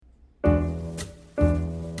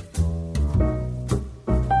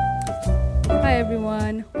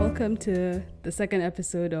everyone. Welcome to the second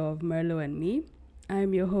episode of Merlo and Me.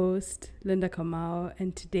 I'm your host, Linda Kamau,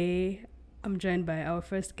 and today I'm joined by our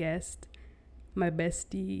first guest, my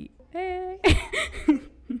bestie. Hey!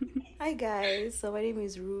 Hi guys, so my name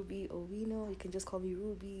is Ruby Owino. You can just call me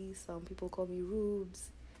Ruby. Some people call me Rubes.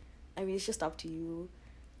 I mean, it's just up to you.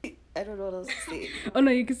 I don't know what else to say. Oh no,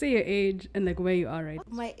 you can say your age and like where you are right.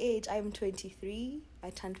 My age, I'm 23. I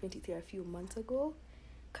turned 23 a few months ago.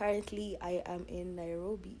 Currently, I am in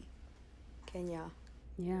Nairobi, Kenya.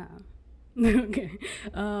 Yeah. Okay.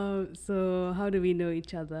 So how do we know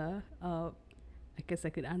each other? I guess I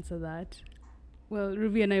could answer that. Well,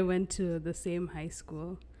 Ruby and I went to the same high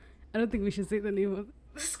school. I don't think we should say the name of.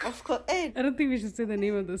 Of course, and I don't think we should say the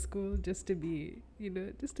name of the school just to be,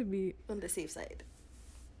 just to be. on the safe side.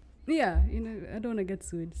 Yeah, I don't want to get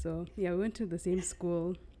sued. So yeah, we went to the same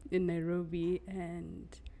school in Nairobi, and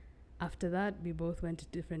after that, we both went to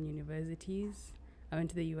different universities. I went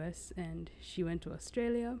to the US, and she went to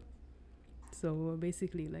Australia. So we're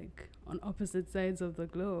basically like on opposite sides of the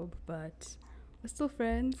globe, but we're still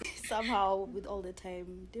friends. Somehow, with all the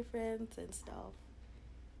time difference and stuff.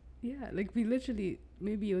 Yeah, like we literally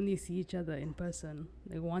maybe only see each other in person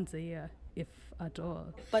like once a year, if at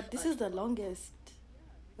all. But this is the longest.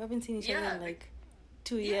 We haven't seen each other in like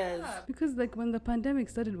 2 years. Because like when the pandemic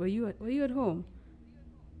started, were you at home?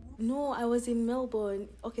 No, I was in Melbourne.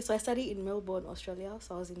 Okay, so I studied in Melbourne, Australia.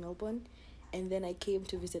 So I was in Melbourne. And then I came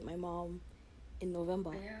to visit my mom in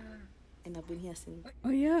November. And I've been here since.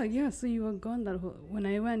 Oh yeah. So you were gone that whole when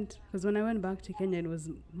I went back to Kenya, it was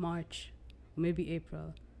March, or maybe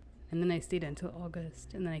April, and then I stayed until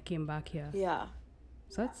August, and then I came back here. Yeah.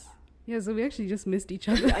 So so we actually just missed each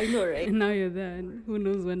other. I know, right? And now you're there, and who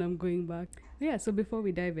knows when I'm going back. Yeah. So before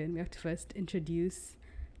we dive in, we have to first introduce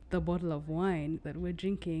the bottle of wine that we're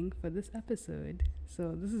drinking for this episode.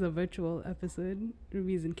 So this is a virtual episode.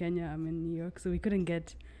 Ruby's in Kenya, I'm in New York, so we couldn't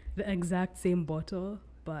get the exact same bottle,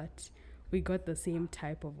 but we got the same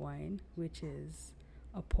type of wine, which is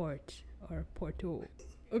a port or Porto.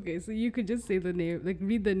 Okay, so you could just say the name, like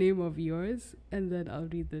read the name of yours, and then I'll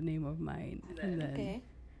read the name of mine. And then Okay.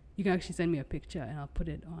 you can actually send me a picture, and I'll put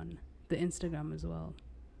it on the Instagram as well,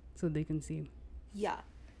 so they can see. Yeah.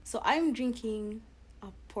 So I'm drinking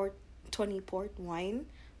a Tony Port wine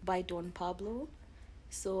by Don Pablo.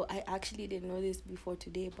 So I actually didn't know this before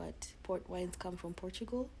today, but port wines come from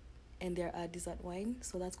Portugal, and they're a dessert wine.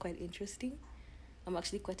 So that's quite interesting. I'm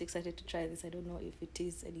actually quite excited to try this. I don't know if it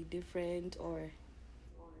tastes any different or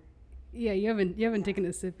Yeah, you haven't taken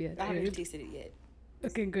a sip yet. I haven't right? tasted it yet.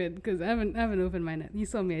 Okay, good, because I haven't opened mine. You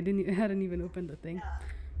saw me. I hadn't even opened the thing.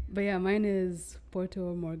 But yeah, mine is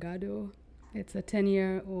Porto Morgado. It's a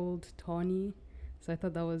 10-year-old tawny. So I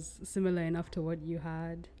thought that was similar enough to what you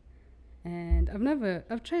had. And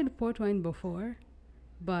I've tried port wine before,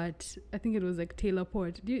 but I think it was like Taylor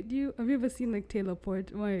Port. Have you ever seen like Taylor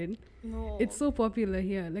Port wine? No. It's so popular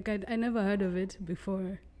here. Like I never heard of it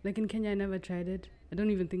before. Like in Kenya, I never tried it. I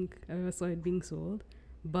don't even think I ever saw it being sold.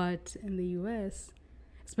 But in the US,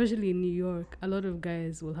 especially in New York, a lot of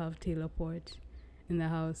guys will have Taylor Port in their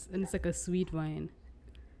house, and it's like a sweet wine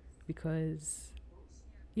because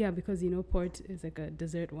port is like a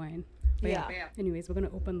dessert wine. But Yeah. Anyways, we're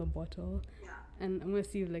gonna open the bottle, and I'm gonna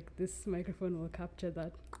see if like this microphone will capture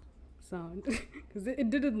that sound because it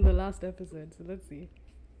did it in the last episode. So let's see.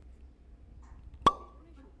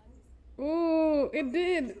 Oh, it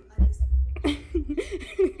did.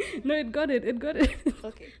 No, it got it.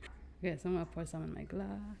 Okay. Okay, so I'm gonna pour some in my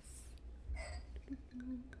glass.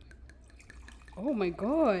 Oh my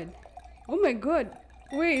god.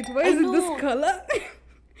 Wait, why is it know. this color?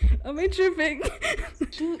 Am I tripping?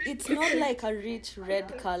 Dude, it's not like a rich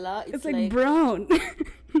red color. It's like brown.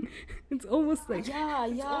 It's almost like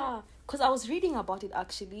Yeah. Because I was reading about it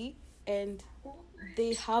actually, and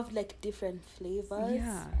they have like different flavors.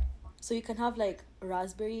 Yeah. So you can have like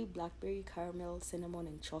raspberry, blackberry, caramel, cinnamon,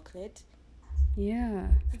 and chocolate. Yeah.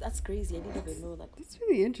 That's crazy. I didn't even know that. It's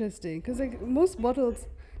really interesting because like most bottles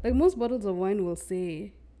of wine will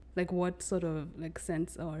say like what sort of like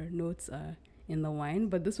scents or notes are in the wine,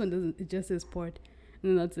 but this one doesn't. It just says port,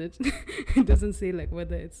 and that's it. It doesn't say like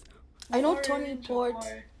whether it's. I know Tony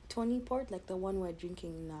Port, like the one we're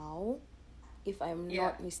drinking now, if I'm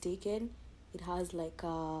not mistaken, it has like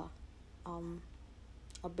a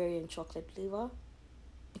berry and chocolate flavor.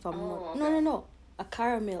 If I'm not, no, a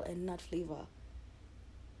caramel and nut flavor.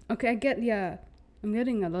 Okay, I'm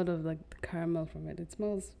getting a lot of like the caramel from it. It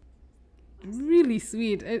smells really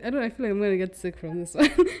sweet. I don't. I feel like I'm gonna get sick from this one.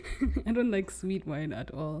 I don't like sweet wine at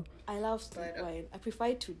all. I love sweet wine. I prefer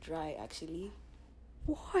it to dry, actually.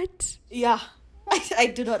 What? Yeah. I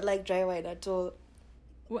do not like dry wine at all.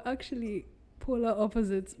 We're actually polar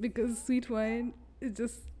opposites because sweet wine is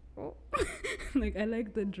just oh. Like I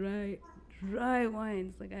like the dry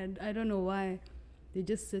wines. Like I don't know why. They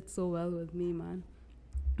just sit so well with me, man.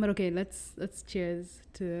 But okay, let's cheers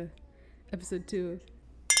to episode 2.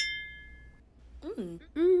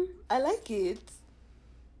 I like it.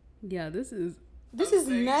 Yeah, this is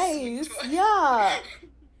Nice. Yeah.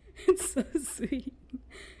 it's so sweet.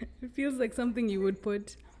 It feels like something you would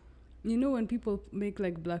put. You know when people make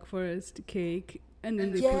like Black Forest cake and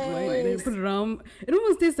then they put wine, they Yes. put rum. It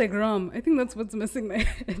almost tastes like rum. I think that's what's messing my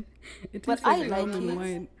head. It But tastes like I like rum and it.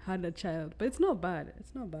 wine had a child, but it's not bad.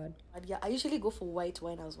 It's not bad. But yeah, I usually go for white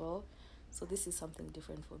wine as well. So this is something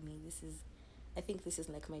different for me. I think this is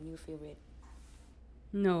like my new favorite.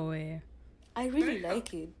 No way. I really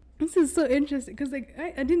like it. This is so interesting because like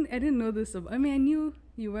I didn't know this. I mean, I knew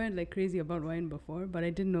you weren't like crazy about wine before, but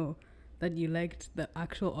I didn't know that you liked the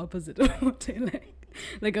actual opposite of what I like.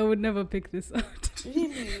 Like I would never pick this out.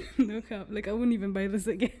 Really? No cap. Like I wouldn't even buy this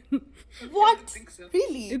again. What?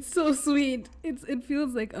 Really? It's so sweet. It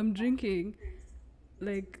feels like I'm drinking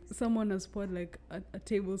like someone has poured like a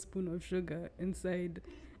tablespoon of sugar inside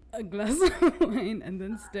a glass of wine and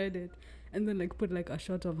then stirred it and then like put like a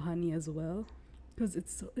shot of honey as well because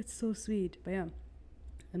it's so sweet. But yeah.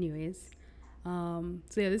 Anyways, so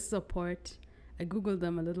yeah, this is a port. I googled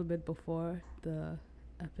them a little bit before the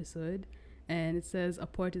episode, and it says a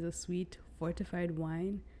port is a sweet fortified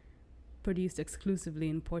wine produced exclusively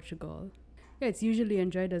in Portugal. Yeah, it's usually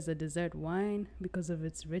enjoyed as a dessert wine because of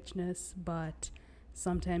its richness, but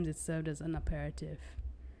sometimes it's served as an aperitif.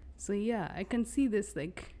 So yeah, I can see this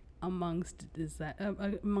like amongst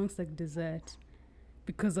like dessert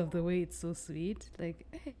because of the way it's so sweet. Like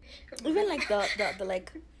Even like the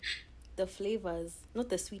like the flavors, not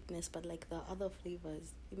the sweetness, but like the other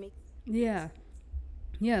flavors. It makes yeah,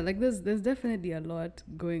 like there's definitely a lot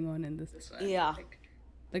going on in this one. yeah.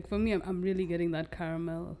 Like for me, I'm really getting that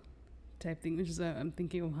caramel type thing, which is why I'm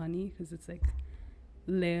thinking of honey because it's like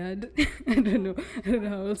layered. I don't know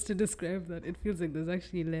how else to describe that. It feels like there's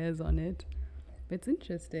actually layers on it, but it's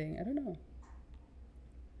interesting. I don't know.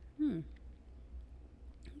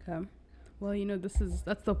 Okay. Well, you know,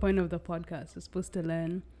 that's the point of the podcast. We're supposed to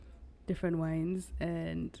learn different wines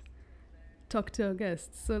and talk to our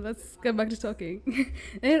guests. So let's get back to talking.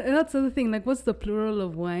 And that's the other thing. Like, what's the plural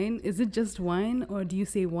of wine? Is it just wine, or do you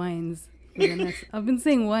say wines with an S? I've been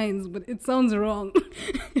saying wines, but it sounds wrong.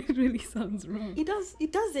 It really sounds wrong.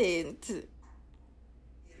 It doesn't.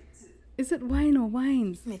 Is it wine or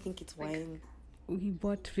wines? I think it's wine. We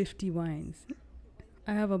bought 50 wines.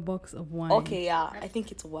 I have a box of wine. Okay, yeah. I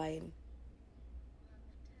think it's wine.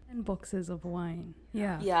 10 boxes of wine.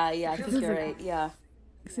 Yeah. Yeah, I think you're right. Yeah.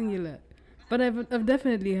 Singular. But I've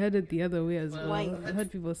definitely heard it the other way as well. Wine. I've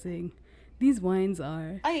heard people saying these wines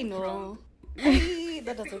are. I know.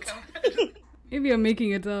 That doesn't Maybe I'm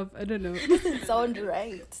making it up. I don't know. sound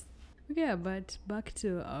right. Yeah, but back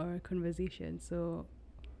to our conversation. So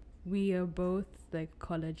we are both like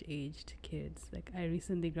college aged kids. Like I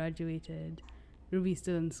recently graduated. Ruby's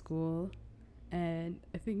still in school, and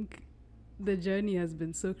I think the journey has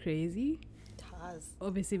been so crazy. It has.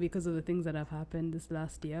 Obviously because of the things that have happened this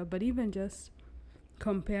last year, but even just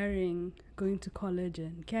comparing going to college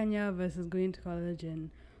in Kenya versus going to college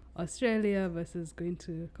in Australia versus going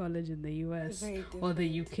to college in the US Very or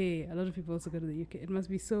the UK. A lot of people also go to the UK. It must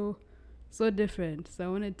be so different. So I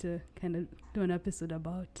wanted to kind of do an episode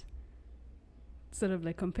about sort of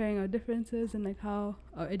like comparing our differences and like how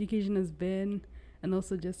our education has been, and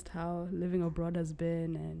also just how living abroad has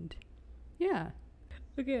been. And yeah.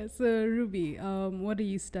 Okay, so Ruby, what are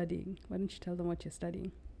you studying? Why don't you tell them what you're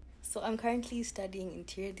studying? So I'm currently studying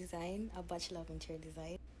interior design, a Bachelor of Interior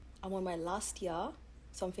Design. I'm on my last year,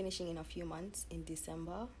 so I'm finishing in a few months in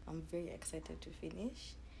December. I'm very excited to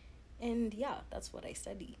finish. And yeah, that's what I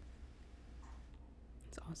study.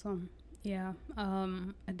 It's awesome. Yeah.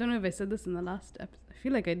 I don't know if I said this in the last episode. I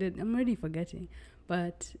feel like I did. I'm already forgetting.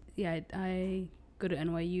 But yeah, I go to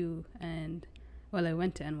NYU and I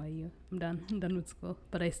went to NYU. I'm done with school.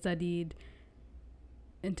 But I studied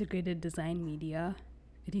integrated design media.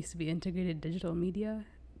 It used to be integrated digital media.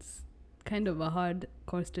 It's kind of a hard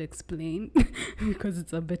course to explain because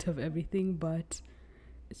it's a bit of everything, but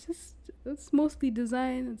it's mostly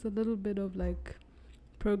design. It's a little bit of like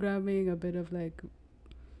programming, a bit of like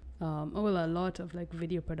a lot of like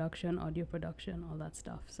video production, audio production, all that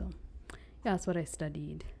stuff. So yeah, that's what I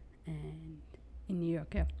studied. And in New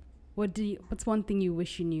York, yeah. What's one thing you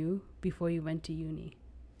wish you knew before you went to uni?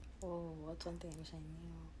 Oh, what's one thing I wish I knew?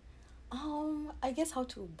 I guess how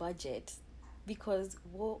to budget. because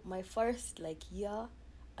my first like year,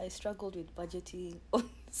 I struggled with budgeting on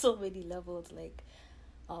so many levels. Like,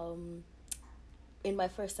 um, in my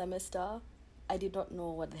first semester, I did not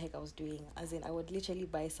know what the heck I was doing. As in, I would literally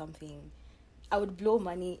buy something. I would blow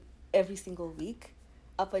money every single week,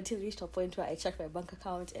 up until it reached a point where I checked my bank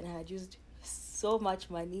account and I had used so much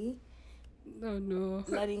money. Oh no.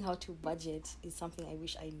 Learning how to budget is something I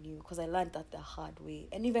wish I knew, because I learned that the hard way.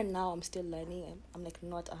 And even now, I'm still learning. I'm like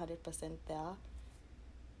not 100% there.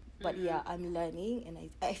 But yeah, I'm learning. And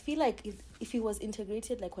I feel like if it was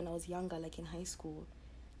integrated like when I was younger, like in high school,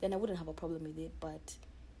 then I wouldn't have a problem with it. But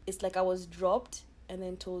it's like I was dropped and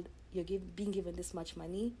then told, you're being given this much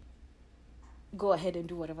money, go ahead and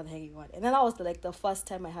do whatever the heck you want. And then that was like the first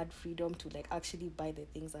time I had freedom to like actually buy the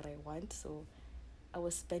things that I want. So I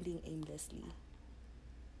was spending aimlessly.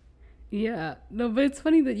 Yeah, no, but it's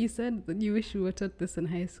funny that you said that you wish you were taught this in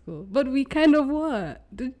high school. But we kind of were.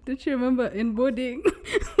 Did you remember in boarding?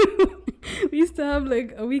 We used to have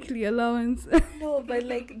like a weekly allowance. No, but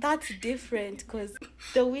like that's different, because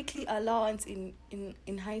the weekly allowance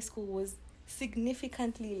in high school was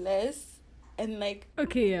significantly less, and like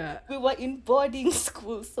Okay, yeah. we were in boarding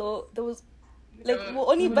school, so there was like we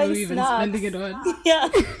were only What were buying we even snacks. spending it on? Yeah.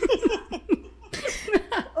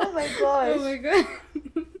 Oh my gosh. Oh my god.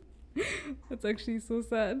 That's actually so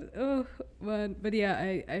sad. Oh, but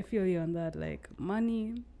yeah, I feel you on that. Like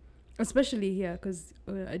money, especially here, because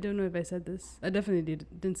I don't know if I said this. I definitely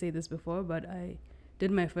didn't say this before, but I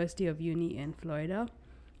did my first year of uni in Florida,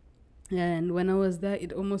 and when I was there,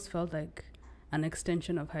 it almost felt like an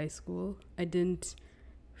extension of high school. I didn't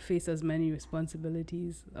face as many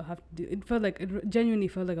responsibilities. I have to do. It genuinely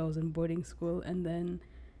felt like I was in boarding school, and then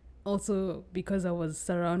also because I was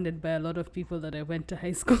surrounded by a lot of people that I went to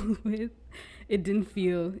high school with, it didn't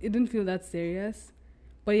feel that serious.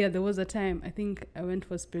 But yeah, there was a time, I think I went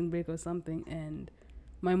for spring break or something, and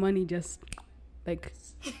my money just like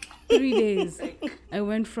 3 days. I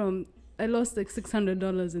lost like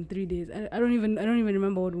 $600 in 3 days. I don't even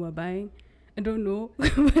remember what we were buying. I don't know,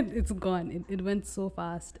 but it's gone. It went so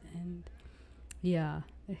fast, and yeah,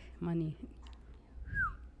 money.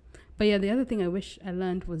 But yeah, the other thing I wish I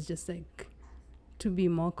learned was just like to be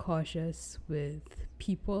more cautious with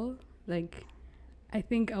people. Like, I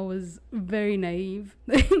think I was very naive.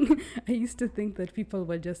 I used to think that people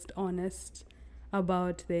were just honest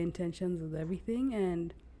about their intentions with everything.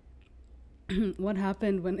 And what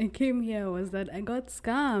happened when I came here was that I got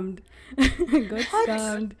scammed. I got What?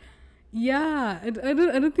 scammed. Yeah, I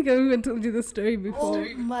don't think I even told you the story before.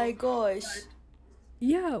 Oh my gosh.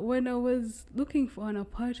 Yeah, when I was looking for an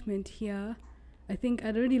apartment here, I think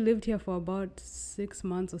I'd already lived here for about 6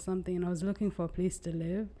 months or something, and I was looking for a place to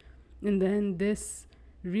live. And then this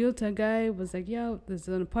realtor guy was like, yeah, there's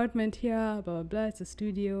an apartment here, blah, blah, blah, it's a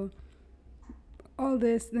studio, all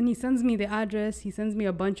this. Then he sends me the address, he sends me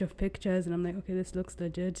a bunch of pictures, and I'm like, okay, this looks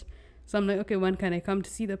legit. So I'm like, okay, when can I come to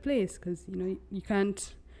see the place? Because, you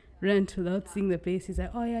can't rent without seeing the place. He's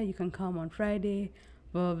like, oh, yeah, you can come on Friday,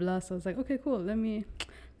 blah, blah, blah. So I was like, okay, cool, let me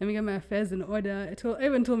get my affairs in order. I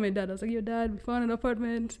even told my dad, I was like, yo, Dad, we found an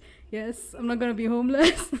apartment. Yes, I'm not going to be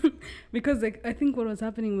homeless. Because, like, I think what was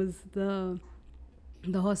happening was the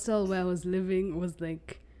hostel where I was living was,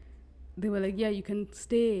 like, they were like, yeah, you can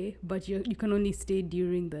stay, but you can only stay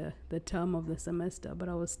during the term of the semester. But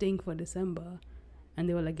I was staying for December. And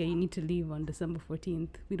they were like, yeah, you need to leave on December 14th.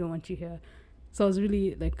 We don't want you here. So I was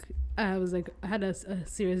really, like, I had a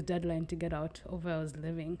serious deadline to get out of where I was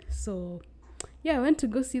living. So yeah, I went to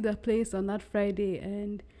go see the place on that Friday,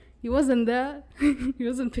 and he wasn't there. He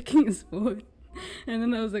wasn't picking his phone. And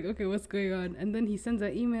then I was like, okay, what's going on? And then he sends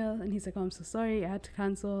an email, and he's like, oh, I'm so sorry, I had to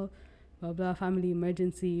cancel, blah, blah, family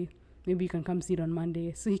emergency. Maybe you can come see it on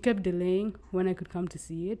Monday. So he kept delaying when I could come to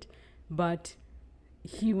see it. But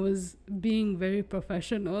he was being very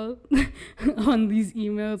professional on these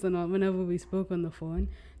emails and whenever we spoke on the phone,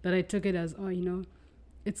 that I took it as, oh,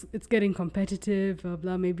 it's getting competitive, blah,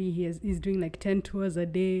 blah. Maybe he's doing like 10 tours a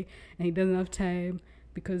day and he doesn't have time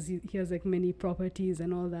because he has like many properties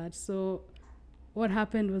and all that. So what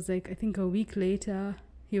happened was, like, I think a week later,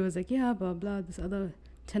 he was like, yeah, blah, blah, this other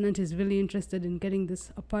tenant is really interested in getting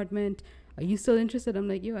this apartment. Are you still interested? I'm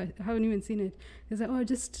like, yo, I haven't even seen it. He's like, oh,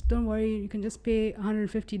 just don't worry. You can just pay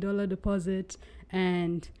 $150 deposit,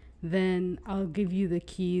 and then I'll give you the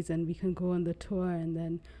keys and we can go on the tour and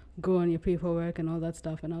then go on your paperwork and all that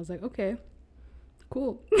stuff. And I was like, okay,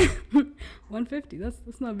 cool. 150,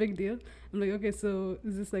 that's not a big deal. I'm like, okay, so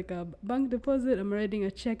is this like a bank deposit? I'm writing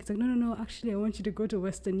a check. It's like, no, actually I want you to go to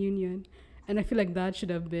Western Union. And I feel like that should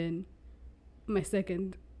have been my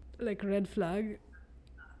second, like, red flag.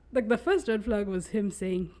 Like the first red flag was him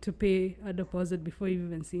saying to pay a deposit before you've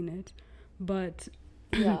even seen it. But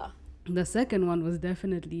Yeah. the second one was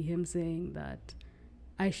definitely him saying that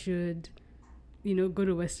I should, go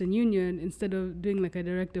to Western Union instead of doing like a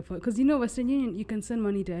direct deposit. Because, Western Union, you can send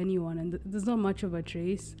money to anyone and there's not much of a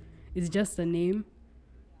trace. It's just a name.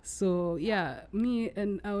 So, yeah,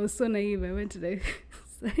 I was so naive. I went to the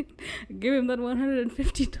site, gave him that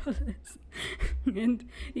 $150. And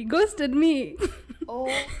he ghosted me. Oh,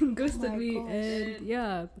 Ghosted my me. gosh. And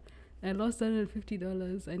yeah, I lost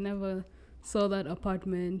 $150. I never saw that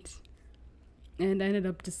apartment. And I ended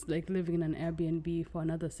up just like living in an Airbnb for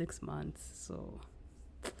another 6 months. So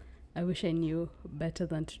I wish I knew better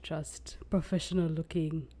than to trust professional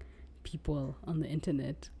looking people on the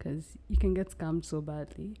internet, because you can get scammed so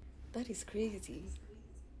badly. That is crazy.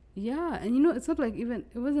 Yeah, and it's not like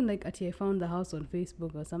it wasn't like I found the house on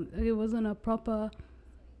Facebook or something. It was on a proper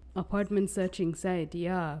apartment searching site,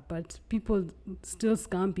 yeah, but people still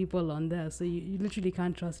scam people on there, so you literally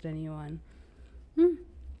can't trust anyone.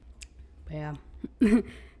 But yeah,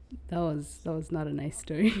 that was not a nice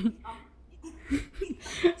story.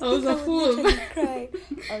 I was a fool. I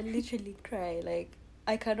would literally cry. Like,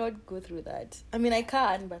 I cannot go through that. I mean, I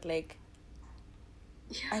can, but like,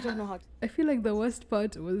 I don't know how to. I feel like the worst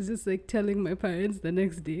part was just like telling my parents the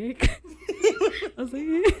next day. I was like,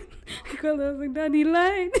 because I was like, Daddy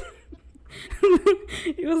lied.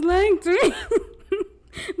 He was lying to me.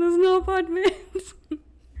 There's no apartment.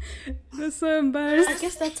 I was so embarrassed. I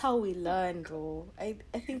guess that's how we learn, bro. I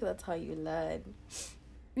think that's how you learn.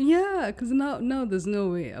 Yeah, because now there's no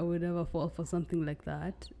way I would ever fall for something like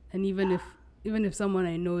that. And even if someone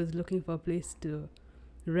I know is looking for a place to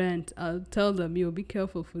rent, I'll tell them, be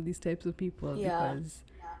careful for these types of people, because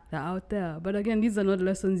they're out there. But again, these are not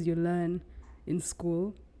lessons you learn in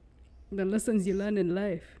school. They're lessons you learn in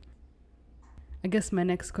life. I guess my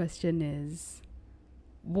next question is,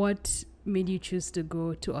 what made you choose to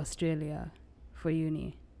go to Australia for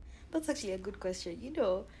uni? That's actually a good question.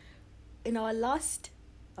 In our last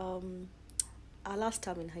term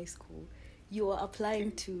in high school, you were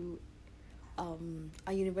applying to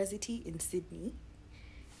a university in Sydney.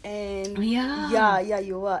 And yeah,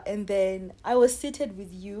 you were. And then I was seated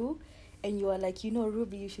with you, and you were like,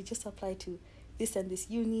 Ruby, you should just apply to this and this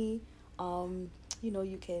uni.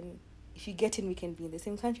 You can, if you get in, we can be in the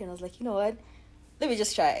same country. And I was like, you know what? Let me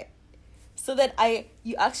just try. So that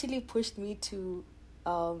you actually pushed me to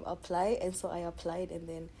apply, and so I applied, and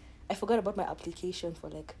then I forgot about my application for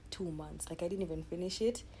like 2 months. Like, I didn't even finish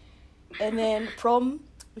it. And then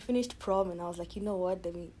we finished prom, and I was like, you know what?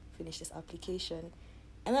 Let me finish this application.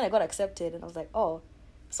 And then I got accepted, and I was like, oh.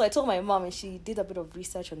 So I told my mom, and she did a bit of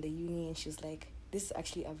research on the uni, and she was like, this is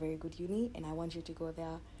actually a very good uni, and I want you to go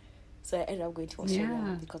there. So I ended up going to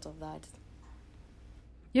Australia because of that.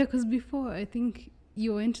 Yeah, because before, I think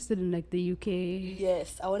you were interested in like the UK.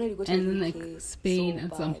 Yes, I wanted to go to the UK. And like Spain so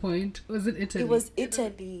at some point. Was it Italy? It was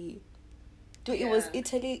Italy. It was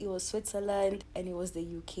Italy, it was Switzerland, and it was the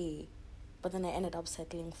UK. But then I ended up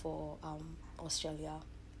settling for Australia.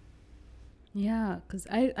 Yeah, because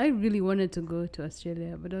I really wanted to go to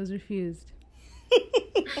Australia, but I was refused.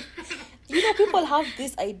 People have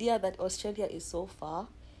this idea that Australia is so far.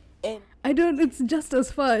 And it's just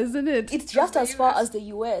as far, isn't it? It's just as far as the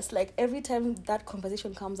US. Like, every time that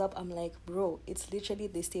conversation comes up, I'm like, bro, it's literally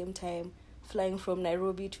the same time flying from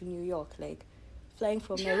Nairobi to New York. Like, flying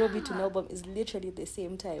from Nairobi to Melbourne is literally the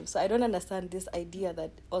same time. So I don't understand this idea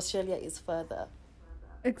that Australia is further.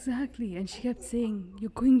 Exactly. And she kept saying,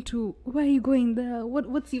 why are you going there?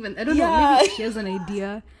 What's even, I don't know, maybe she has an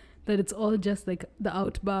idea that it's all just like the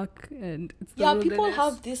outback and it's the wilderness. People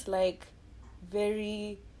have this like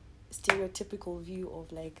very stereotypical view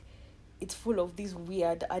of like, it's full of these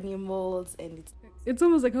weird animals, and it's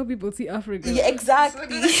almost like how people see Africa. Yeah,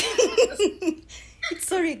 exactly. It's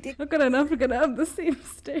so ridiculous. How can an African have the same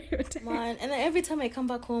stereotype? Man, and then every time I come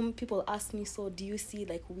back home, people ask me, so do you see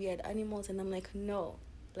like weird animals? And I'm like, no,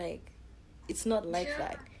 like, it's not like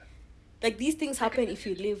that. Like, these things happen if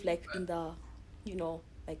you live like in the,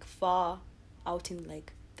 like far out in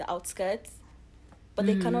like the outskirts, but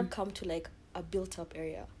they cannot come to like a built up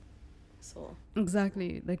area. So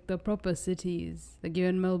exactly, like the proper cities, like you're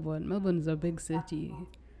in Melbourne is a big city,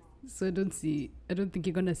 so I don't think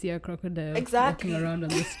you're gonna see a crocodile walking around on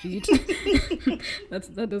the street.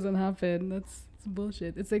 That doesn't happen. That's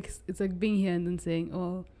bullshit. It's like being here and then saying,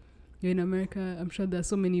 oh, you're in America, I'm sure there's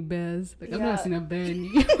so many bears. Like, I've never seen a bear in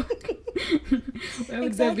New York. Why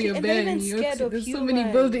would there be a bear in New York? There's so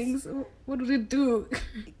many buildings. What would it do?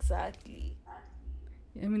 Exactly.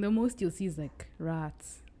 I mean, the most you'll see is like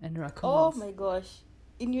rats and raccoons. Oh my gosh.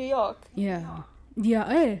 In New York? Yeah.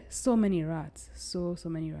 Yeah, so many rats. So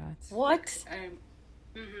many rats. What?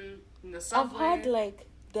 In the I've heard subway, like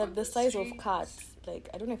they're on the the size of streets. cats. Like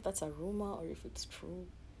I don't know if that's a rumor or if it's true.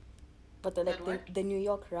 But the, That like what? the New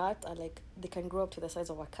York rat are like they can grow up to the size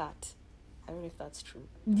of a cat. I don't know if that's true.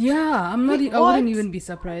 Yeah, I'm not. Wait, I wouldn't what? even be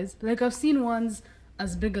surprised. Like I've seen ones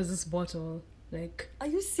as big as this bottle. Like Are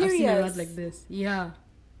you I've seen a rat serious? like this. Yeah,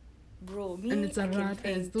 Bro, and me, it's I a can rat,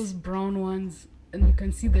 and it's faint. those brown ones, and you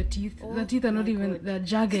can see the teeth. Oh The teeth are not my even. God. They're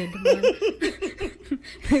jagged, man.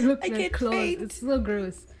 They look I like can't claws. faint. It's so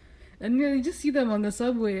gross. And you just see them on the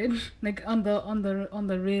subway, like on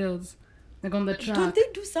the rails, like on the Don't track. they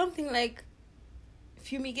do something like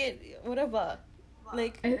fumigate, whatever?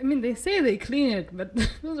 Like, I mean, they say they clean it, but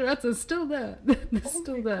those rats are still there. They're oh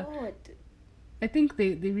still my there. God. I think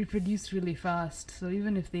they reproduce really fast, so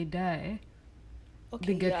even if they die,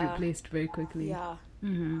 Okay, they get yeah. replaced very quickly. Yeah.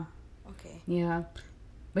 Mm-hmm. Okay. Yeah.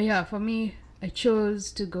 But yeah, for me, I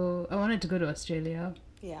wanted to go to Australia.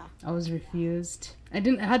 Yeah. I was refused. I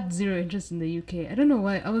had zero interest in the UK. I don't know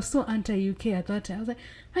why. I was so anti-UK at that time. I was like,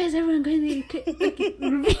 why is everyone going to the UK?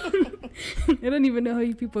 I don't even know how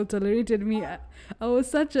you people tolerated me. I was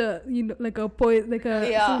such a, like a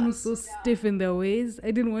Yeah. someone who's so stiff in their ways.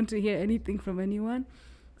 I didn't want to hear anything from anyone.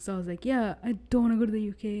 So I was like, yeah, I don't want to go to the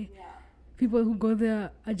UK. People who go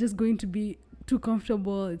there are just going to be too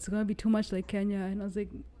comfortable. It's going to be too much like Kenya. And I was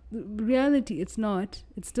like, reality, it's not.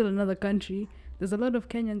 It's still another country. There's a lot of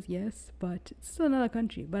Kenyans, yes, but it's still another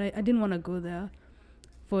country. But I didn't want to go there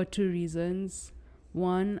for two reasons.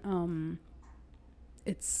 One,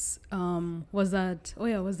 it's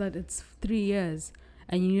it's 3 years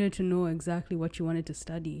and you needed to know exactly what you wanted to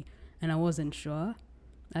study, and I wasn't sure.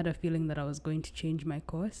 I had a feeling that I was going to change my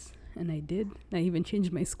course, and I did. I even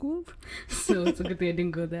changed my school, so it's a good thing I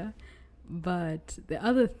didn't go there. But the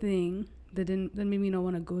other thing that made me not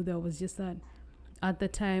want to go there was just that at the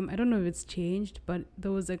time, I don't know if it's changed, but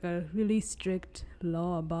there was like a really strict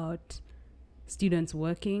law about students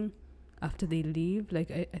working after they leave.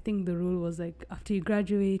 Like I think the rule was like after you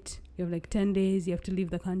graduate, you have like 10 days, you have to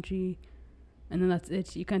leave the country, and then that's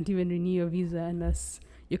it. You can't even renew your visa unless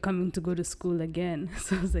you're coming to go to school again.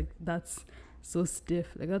 So I was like, that's so stiff,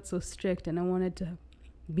 like that's so strict. And I wanted to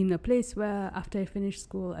be in a place where after I finished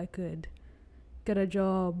school, I could get a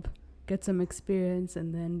job, get some experience,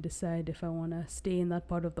 and then decide if I want to stay in that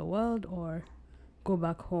part of the world or go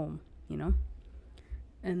back home,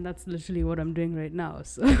 And that's literally what I'm doing right now.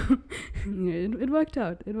 So it worked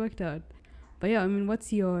out. It worked out. But yeah, I mean,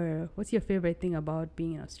 what's your favorite thing about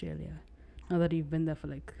being in Australia now that you've been there for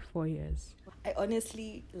like 4 years? I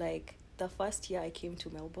honestly, like, the first year I came to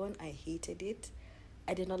Melbourne, I hated it.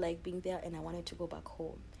 I did not like being there and I wanted to go back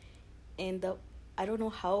home. And I don't know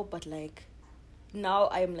how, but like, now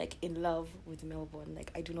I'm like in love with Melbourne.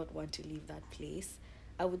 Like, I do not want to leave that place.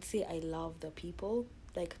 I would say I love the people.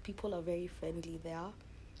 Like, people are very friendly there.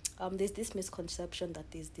 There's this misconception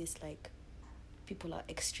that there's this like people are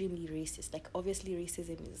extremely racist. Like, obviously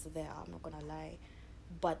racism is there, I'm not gonna lie,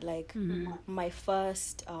 but like my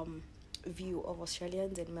first view of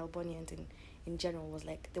Australians and Melbournians in general was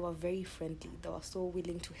like they were very friendly. They were so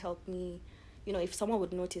willing to help me. If someone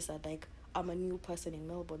would notice that like I'm a new person in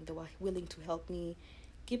Melbourne, they were willing to help me,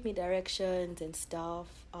 give me directions and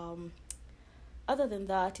stuff. Other than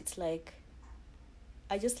that, it's like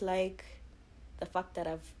I just like the fact that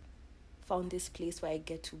I've found this place where I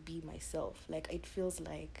get to be myself. Like, it feels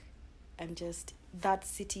like I'm just, that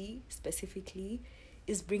city specifically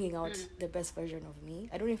is bringing out the best version of me.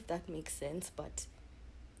 I don't know if that makes sense, but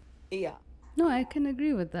yeah. No, I can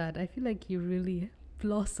agree with that. I feel like you really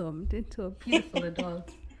blossomed into a beautiful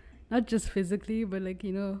adult. Not just physically, but like,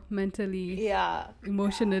 mentally, Yeah.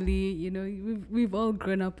 emotionally, we've all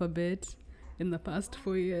grown up a bit in the past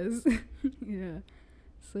 4 years. Yeah.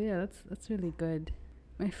 So yeah, that's really good.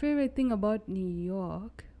 My favorite thing about New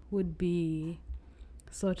York would be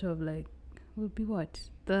what?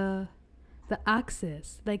 The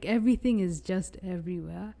access. Like, everything is just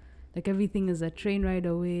everywhere. Like, everything is a train ride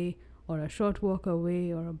away or a short walk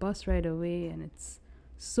away or a bus ride away, and it's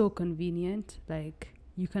so convenient. Like,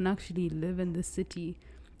 you can actually live in the city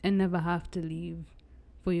and never have to leave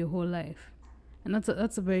for your whole life. And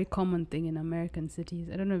that's a very common thing in American cities.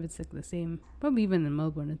 I don't know if it's like the same. Probably even in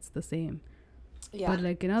Melbourne, it's the same. Yeah. But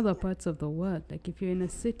like in other parts of the world, like if you're in a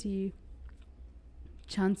city,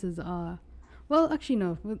 chances are, well, actually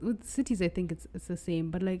no. With cities, I think it's the same.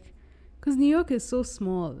 But like, because New York is so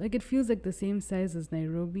small, like it feels like the same size as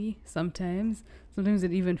Nairobi sometimes. Sometimes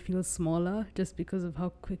it even feels smaller just because of how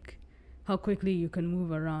quickly you can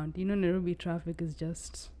move around. Nairobi traffic is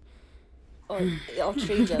just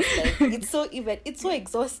Outrageous. Like, it's so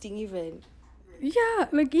exhausting even. Yeah,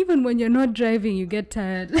 like even when you're not driving, you get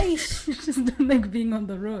tired. You just don't like being on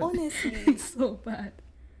the road. Honestly. It's so bad.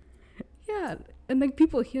 Yeah, and like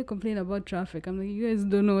people here complain about traffic. I'm like, you guys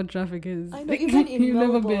don't know what traffic is. I know, even in You've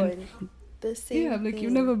never been. Melbourne, the same Yeah, like thing.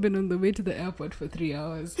 you've never been on the way to the airport for 3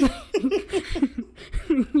 hours.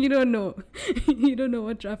 You don't know. You don't know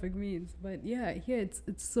what traffic means. But yeah, here it's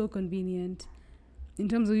so convenient. In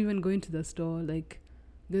terms of even going to the store, like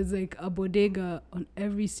there's like a bodega on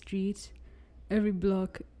every street, every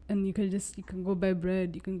block, and you can go buy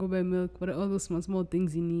bread, you can go buy milk, all those small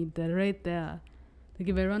things you need, they're right there. Like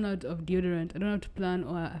if I run out of deodorant, I don't have to plan,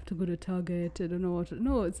 or I have to go to Target, I don't know what to,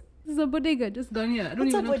 no, this is a bodega just down here. I don't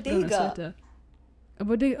What's even a have to put on a bodega? sweater. A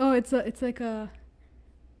bodega, oh, it's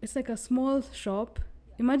like a small shop.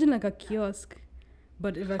 Imagine like a kiosk,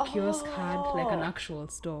 but if a kiosk had like an actual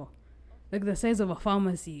store, like the size of a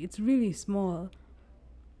pharmacy. It's really small,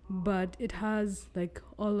 but it has like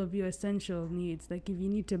all of your essential needs. Like if you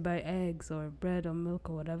need to buy eggs or bread or milk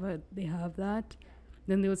or whatever, they have that.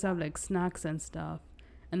 Then they also have like snacks and stuff,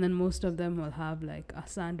 and then most of them will have like a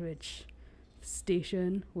sandwich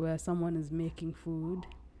station where someone is making food.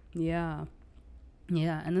 Yeah,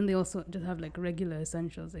 and then they also just have like regular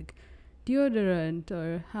essentials like deodorant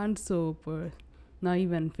or hand soap, or now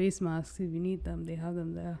even face masks. If you need them, they have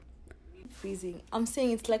them there. Freezing. I'm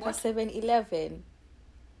saying it's like a 7-Eleven.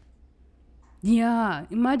 Yeah,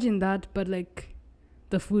 imagine that, but like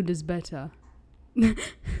the food is better. Yeah,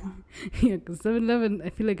 because 7-Eleven,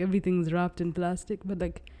 I feel like everything's wrapped in plastic, but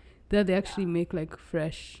like there they actually make like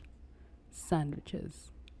fresh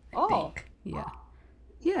sandwiches. I think.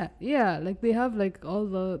 Yeah, like they have like all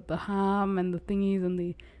the ham and the thingies,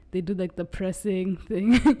 and they do like the pressing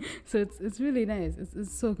thing. So it's really nice.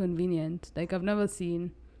 It's so convenient. Like I've never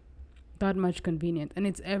seen that much convenient, and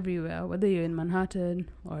it's everywhere, whether you're in Manhattan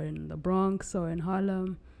or in the Bronx or in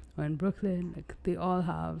Harlem or in Brooklyn. Like they all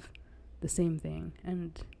have the same thing,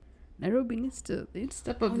 and Nairobi needs to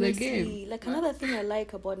step up their game. Like another thing I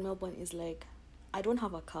like about Melbourne is like I don't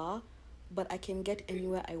have a car, but I can get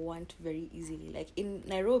anywhere I want very easily. Like in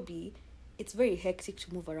Nairobi, it's very hectic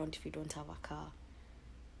to move around if you don't have a car.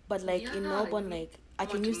 But like in Melbourne, like I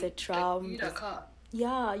can use the tram. You need a car.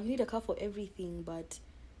 Yeah, you need a car for everything, but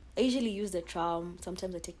I usually use the tram.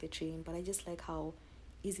 Sometimes I take the train, but I just like how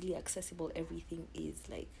easily accessible everything is.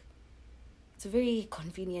 Like it's very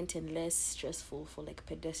convenient and less stressful for like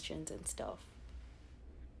pedestrians and stuff.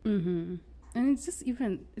 And it's just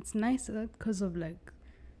it's nice because of like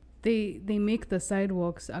they make the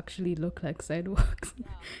sidewalks actually look like sidewalks.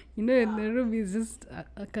 In Nairobi is just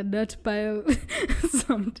like a dirt pile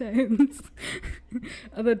sometimes.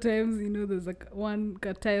 Other times, there's like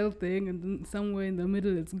a tile thing, and then somewhere in the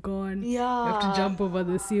middle it's gone. Yeah. You have to jump over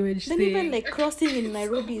the sewage then thing. Even like crossing in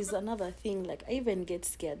Nairobi is another thing. Like I even get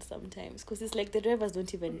scared sometimes because it's like the drivers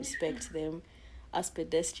don't even respect them as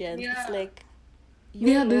pedestrians. It's like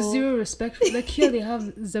there's zero respect. Like here they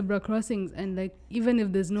have zebra crossings, and like even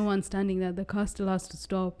if there's no one standing there, the car still has to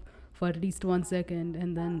stop for at least 1 second,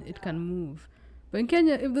 and then it can move. But in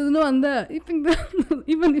Kenya, if there's no one there,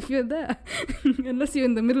 even if you're there, unless you're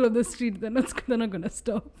in the middle of the street, they're not gonna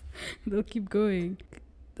stop. They'll keep going.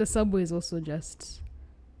 The subway is also just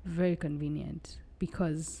very convenient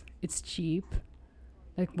because it's cheap.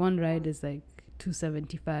 Like one ride is like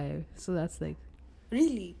 $2.75, so that's like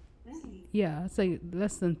really. Yeah, it's like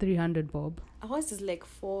less than 300 bob. Ours is like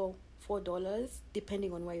 $4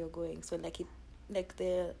 depending on where you're going. So like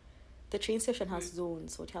the train station has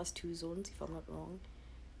zones, so it has 2 zones if I'm not wrong.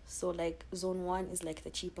 So like zone 1 is like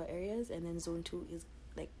the cheaper areas, and then zone 2 is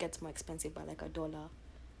like gets more expensive by like $1.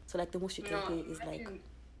 So like the most you can pay is like.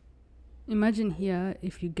 Imagine here,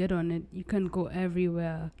 if you get on it, you can go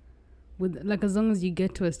everywhere with like, as long as you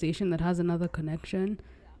get to a station that has another connection.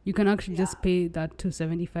 You can actually just pay that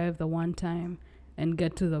 $2.75 the one time and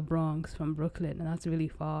get to the Bronx from Brooklyn, and that's really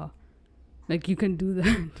far. Like you can do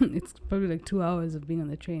that. It's probably like 2 hours of being on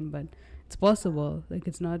the train, but it's possible. Like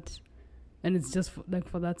it's not, and it's just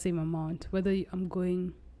for that same amount. Whether I'm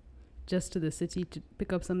going just to the city to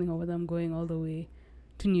pick up something, or whether I'm going all the way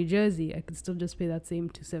to New Jersey, I could still just pay that same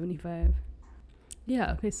 $2.75.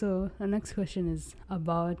 Yeah. Okay. So our next question is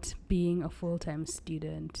about being a full-time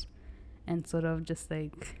student. And sort of just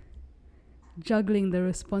like juggling the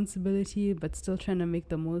responsibility but still trying to make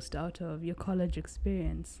the most out of your college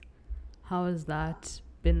experience. How has that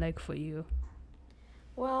been like for you?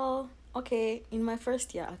 Well, okay, in my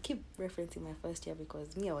first year, I keep referencing my first year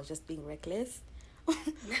because I was just being reckless.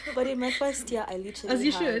 But in my first year, I literally As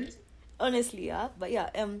you should. Honestly, yeah. But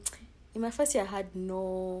yeah, in my first year, I had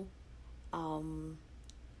no,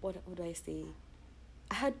 what do I say?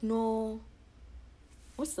 I had no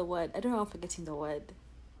what's the word? I don't know. I'm forgetting the word.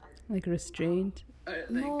 Like restraint.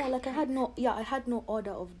 No, like I had no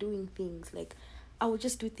order of doing things. Like I would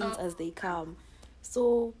just do things as they come.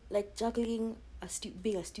 So like juggling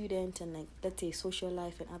being a student and like let's say social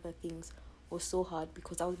life and other things was so hard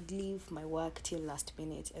because I would leave my work till last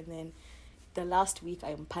minute, and then the last week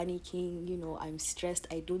I'm panicking, I'm stressed,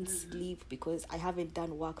 I don't sleep because I haven't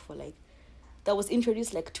done work for like that was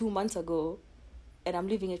introduced like 2 months ago, and I'm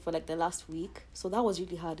leaving it for like the last week. So that was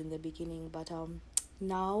really hard in the beginning, but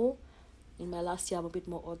now in my last year I'm a bit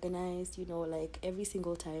more organized, like every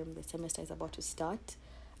single time the semester is about to start,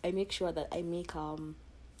 I make sure that I make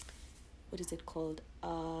what is it called,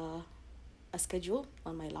 a schedule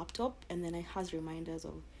on my laptop, and then it has reminders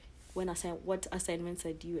of what assignments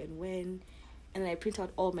are due and when, and then I print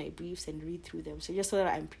out all my briefs and read through them, so just so that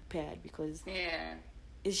I'm prepared, because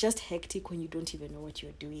it's just hectic when you don't even know what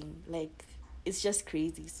you're doing. Like, it's just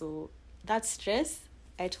crazy. So that stress,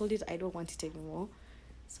 I told it I don't want it anymore.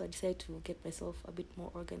 So I decided to get myself a bit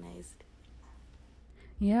more organized.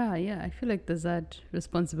 Yeah, I feel like there's that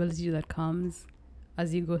responsibility that comes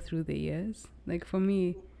as you go through the years. Like for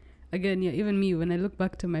me, again, yeah, even me, when I look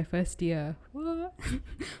back to my first year, what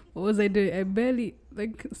was I doing? I barely,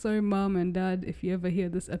 like, sorry, mom and dad, if you ever hear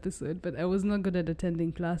this episode, but I was not good at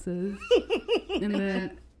attending classes. And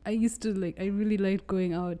then I really liked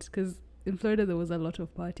going out because in Florida there was a lot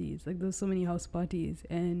of parties. Like, there was so many house parties.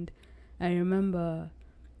 And I remember,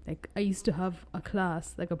 like, I used to have a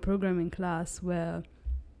class, like a programming class, where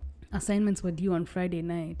assignments were due on Friday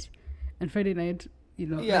night. And Friday night,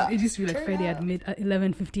 it used to be like Friday at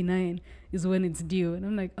 11:59 is when it's due, and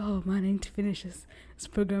I'm like, oh man, I need to finish this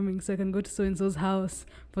programming so I can go to so and so's house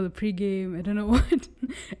for the pregame. I don't know what,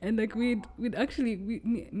 and like me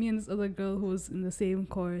and this other girl who was in the same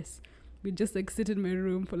course, we'd just like sit in my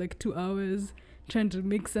room for like 2 hours trying to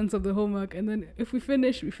make sense of the homework, and then if we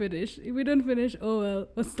finish, we finish. If we don't finish, oh well,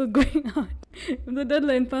 we're still going on. If the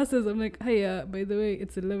deadline passes, I'm like, hiya, by the way,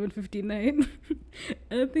 it's 11:59.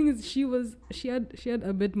 And the thing is, she had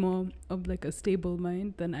a bit more of like a stable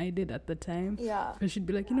mind than I did at the time. Yeah. And she'd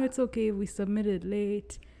be like, it's okay if we submitted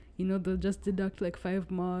late. They'll just deduct like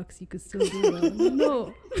 5 marks. You could still do well.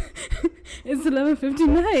 No, it's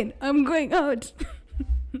 11:59. I'm going out.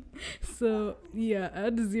 So yeah, I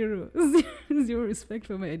had zero respect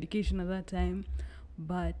for my education at that time.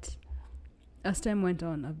 But as time went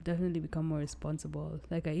on, I've definitely become more responsible.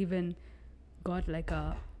 Like, I even got like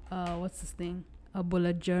a what's this thing, a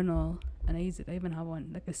bullet journal, and I use it. I even have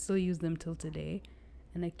one. Like, I still use them till today,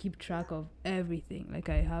 and I keep track of everything. Like,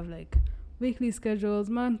 I have like weekly schedules,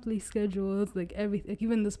 monthly schedules, like everything. Like,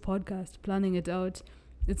 even this podcast, planning it out,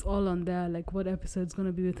 it's all on there. Like, what episode's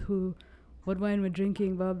gonna be with who, what wine we're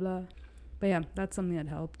drinking, blah blah. But yeah, that's something that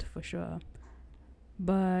helped for sure.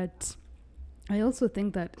 But I also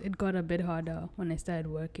think that it got a bit harder when I started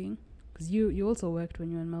working, because you also worked when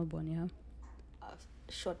you were in Melbourne, yeah?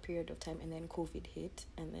 A short period of time, and then COVID hit,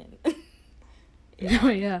 and then yeah. Oh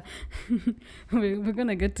yeah. We're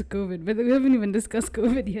gonna get to COVID, but we haven't even discussed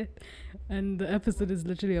COVID yet, and the episode is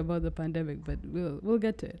literally about the pandemic, but we'll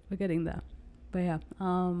get to it. We're getting there. But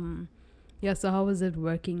yeah, so how was it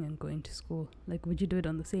working and going to school? Like, would you do it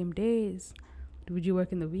on the same days? Would you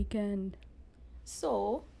work in the weekend?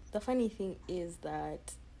 So the funny thing is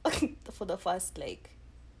that for the first like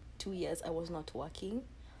 2 years I was not working.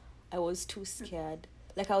 I was too scared.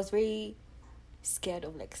 Like, I was very scared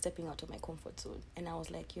of like stepping out of my comfort zone, and I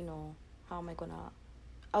was like, how am I gonna,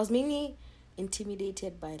 I was mainly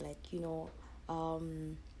intimidated by like,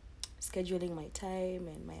 scheduling my time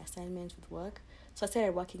and my assignments with work. So I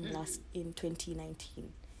started working in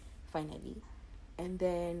 2019 finally, and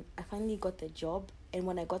then I finally got the job. And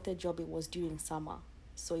when I got the job, it was during summer,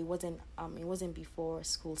 so it wasn't before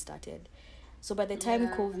school started. So by the time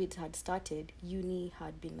COVID had started, uni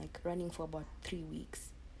had been like running for about 3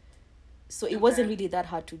 weeks. So it wasn't really that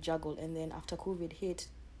hard to juggle. And then after COVID hit,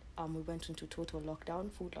 we went into total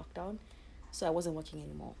lockdown, full lockdown. So I wasn't working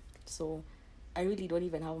anymore. So I really don't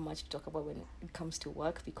even have much to talk about when it comes to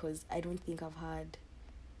work, because I don't think I've had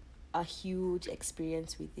a huge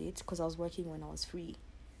experience with it, because I was working when I was free.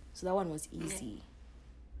 So that one was easy.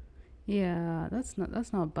 Yeah, that's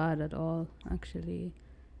not bad at all, actually.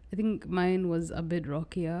 I think mine was a bit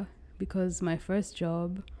rockier because my first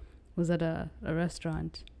job was at a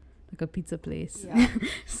restaurant, like a pizza place. Yeah.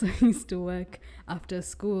 So I used to work after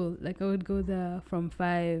school. Like, I would go there from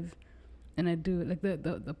 5, and I'd do, like,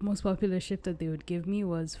 the most popular shift that they would give me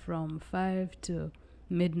was from 5 to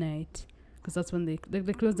midnight, because that's when they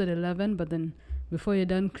closed at 11, but then before you're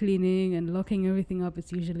done cleaning and locking everything up,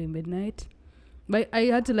 it's usually midnight. But I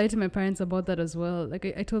had to lie to my parents about that as well. Like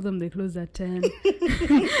I told them they closed at 10.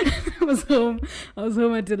 I was home. I was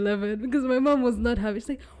home at 11 because my mom was not happy. She's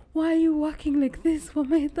like, "Why are you walking like this,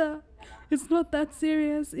 Mamaita? It's not that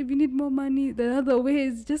serious. If you need more money, there are other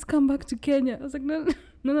ways. Just come back to Kenya." I was like, "No,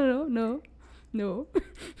 no.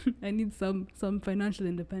 I need some financial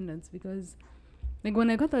independence because, like, when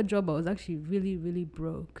I got that job, I was actually really, really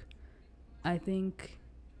broke. I think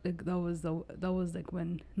like that was like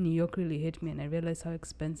when New York really hit me and I realized how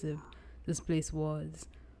expensive this place was.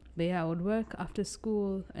 But yeah, I would work after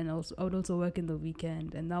school and I would also work in the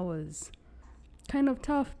weekend, and that was kind of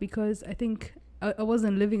tough because I think I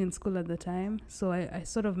wasn't living in school at the time, so I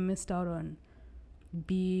sort of missed out on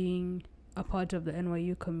being a part of the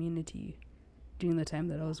NYU community during the time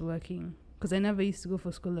that I was working because I never used to go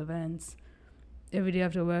for school events. Every day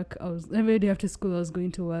after school I was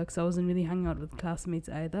going to work, so I wasn't really hanging out with classmates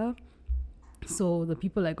either. So the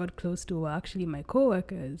people I got close to were actually my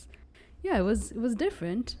coworkers. Yeah, it was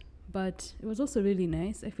different, but it was also really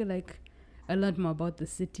nice. I feel like I learned more about the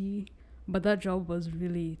city, but that job was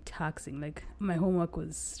really taxing. Like my homework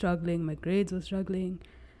was struggling, my grades were struggling.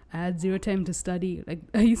 I had zero time to study. Like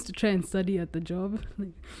I used to try and study at the job.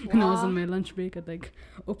 Like when I was on my lunch break, I'd like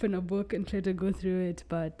open a book and try to go through it,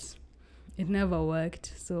 but it never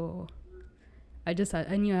worked. So I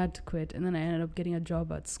knew I had to quit, and then I ended up getting a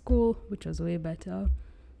job at school, which was way better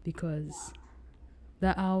because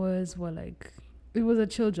the hours were like, it was a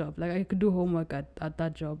chill job. Like I could do homework at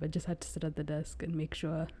that job. I just had to sit at the desk and make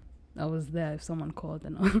sure I was there if someone called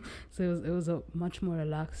and all. So it was a much more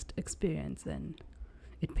relaxed experience, and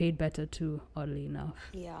it paid better too, oddly enough.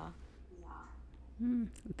 Yeah.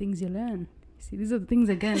 The things you learn. See, these are the things,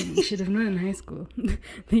 again, you should have known in high school. That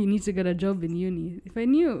you need to get a job in uni. If I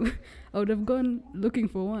knew, I would have gone looking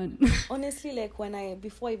for one. Honestly, like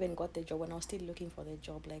before I even got the job, when I was still looking for the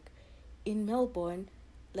job, like in Melbourne,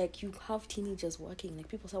 like you have teenagers working, like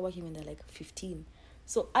people start working when they're like 15.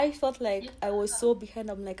 So I felt like I was so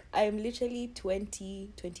behind. I'm like, I'm literally 20,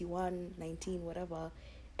 21, 19, whatever.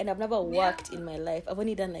 And I've never worked in my life. I've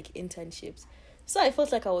only done like internships. So I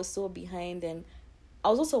felt like I was so behind. And I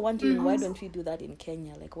was also wondering, why don't we do that in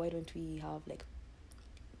Kenya? Like, why don't we have like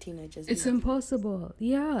teenagers? It's impossible.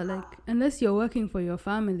 Yeah, like unless you're working for your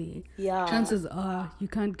family, Yeah. chances are you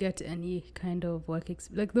can't get any kind of work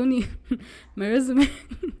like the only my resume,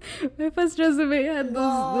 my first resume had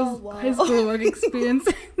those high school work experience.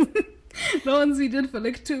 The ones we did for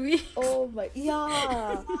like 2 weeks. Oh my,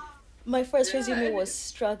 yeah. My first resume was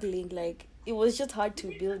struggling. Like it was just hard to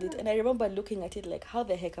build it. And I remember looking at it like, how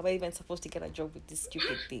the heck am I even supposed to get a job with this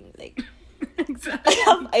stupid thing? Like, Exactly.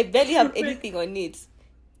 I barely have anything on it.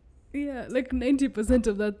 Yeah, like 90%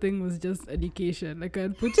 of that thing was just education. Like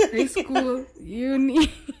I'd put high school,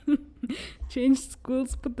 uni, change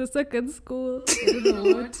schools, put the second school, I don't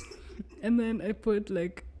know what. And then I put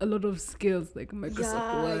like a lot of skills like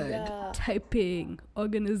Microsoft Word, typing,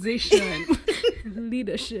 organization,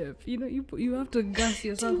 leadership. You know, you have to gas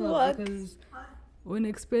yourself up because when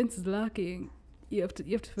experience is lacking, you have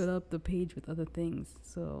to fill up the page with other things.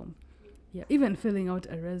 So yeah, even filling out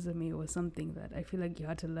a resume was something that I feel like you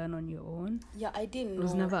had to learn on your own. Yeah, I didn't know. There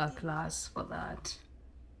was never a class for that.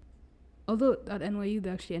 Although at NYU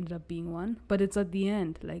there actually ended up being one, but it's at the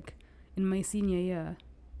end, like in my senior year.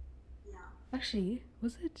 Actually,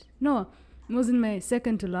 was it? No, it was in my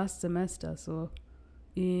second to last semester. So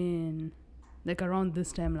in like around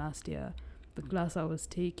this time last year, the class I was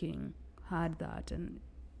taking had that, and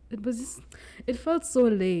it felt so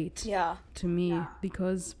late to me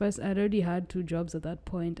because first I'd already had 2 jobs at that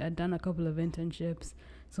point. I'd done a couple of internships,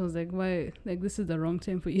 so I was like, why, like this is the wrong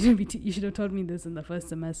time for you to be you should have taught me this in the first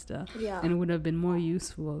semester, and it would have been more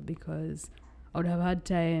useful because I would have had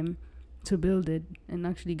time to build it and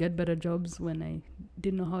actually get better jobs when I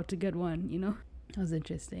didn't know how to get one, you know. That was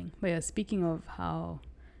interesting. But yeah, speaking of how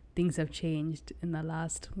things have changed in the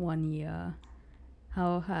last 1 year,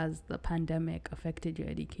 how has the pandemic affected your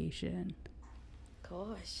education?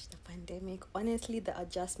 Gosh, the pandemic. Honestly, the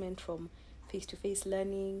adjustment from face-to-face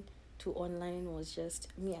learning to online was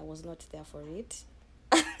just me. I was not there for it.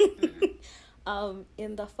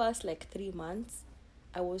 In the first like 3 months,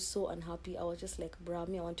 I was so unhappy. I was just like, bruh,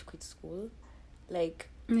 me, I want to quit school. Like,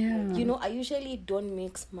 you know, I usually don't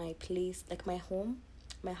mix my place, like my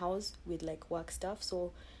house with like work stuff.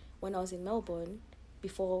 So when I was in Melbourne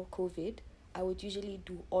before COVID, I would usually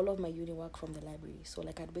do all of my uni work from the library. So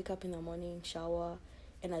like I'd wake up in the morning, shower,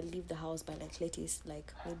 and I'd leave the house by like latest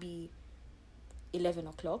like maybe 11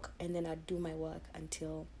 o'clock, and then I'd do my work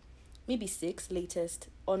until maybe 6 latest.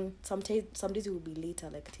 On some days it would be later,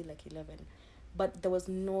 like till like 11. But there was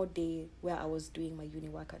no day where I was doing my uni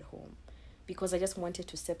work at home. because I just wanted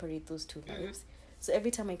to separate those two lives. So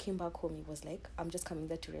every time I came back home, it was like, I'm just coming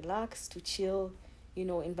there to relax, to chill,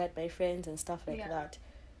 invite my friends and stuff like that.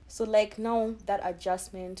 So like now that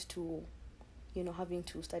adjustment to, having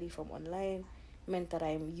to study from online meant that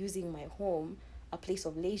I'm using my home, a place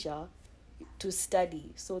of leisure, to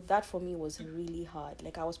study. So that for me was really hard.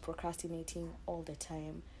 Like I was procrastinating all the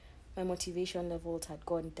time. My motivation levels had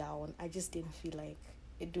gone down. I just didn't feel like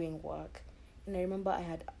doing work. And I remember I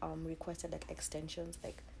had requested like extensions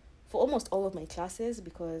like for almost all of my classes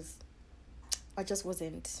because I just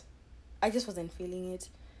wasn't feeling it.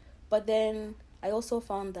 But then I also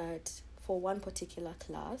found that for one particular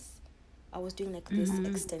class, I was doing like this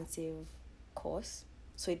extensive course.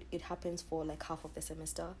 So it happens for like half of the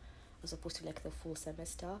semester as opposed to like the full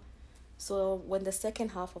semester. So when the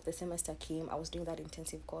second half of the semester came, I was doing that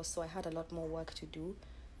intensive course. So I had a lot more work to do.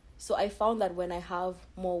 So I found that when I have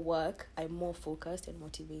more work, I'm more focused and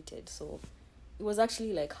motivated. So it was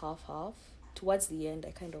actually like half-half. Towards the end,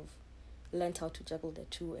 I kind of learned how to juggle the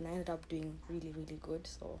two, and I ended up doing really, really good.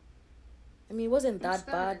 So, I mean, it wasn't that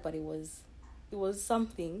bad, but it was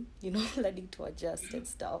something, learning to adjust and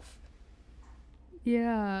stuff.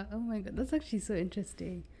 Yeah. Oh my God, that's actually so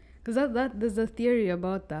interesting. Because that there's a theory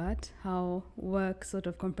about that, how work sort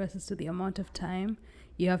of compresses to the amount of time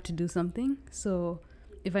you have to do something. So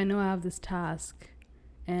if I know I have this task,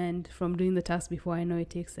 and from doing the task before, I know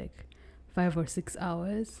it takes like 5 or 6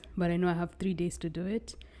 hours, but I know I have 3 days to do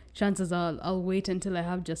it, chances are I'll wait until I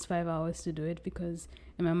have just 5 hours to do it, because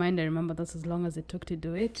in my mind I remember that's as long as it took to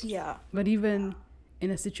do it. Yeah. But even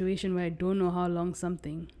in a situation where I don't know how long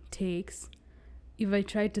something takes, if I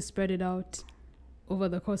try to spread it out over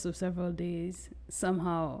the course of several days,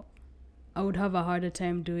 somehow I would have a harder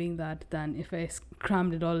time doing that than if I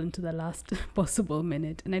crammed it all into the last possible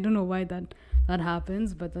minute. And I don't know why that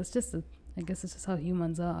happens, but that's just, I guess it's just how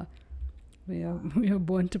humans are. We are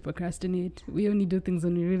born to procrastinate. We only do things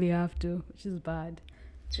when we really have to, which is bad.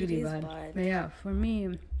 It's really bad. But yeah, for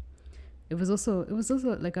me, it was also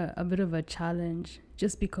like a bit of a challenge,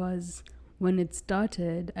 just because when it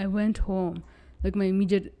started, I went home. Like my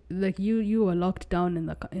immediate, like you were locked down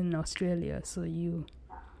in Australia, so you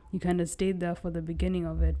kind of stayed there for the beginning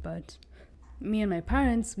of it. But me and my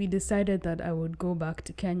parents, we decided that I would go back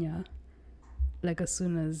to Kenya, like as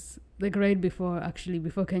soon as, like right before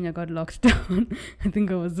Kenya got locked down. I think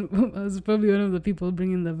I was probably one of the people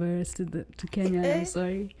bringing the virus to Kenya. I'm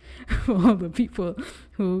sorry for all the people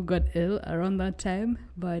who got ill around that time.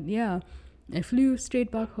 But yeah, I flew straight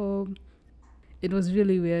back home. It was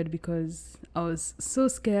really weird because I was so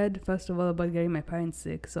scared, first of all, about getting my parents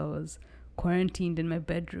sick. So I was quarantined in my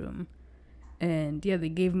bedroom. And yeah, they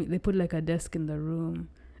put like a desk in the room.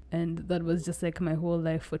 And that was just like my whole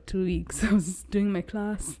life for 2 weeks. I was doing my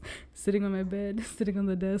class, sitting on my bed, sitting on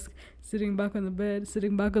the desk, sitting back on the bed,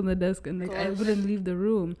 sitting back on the desk. And like, I wouldn't leave the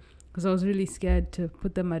room because I was really scared to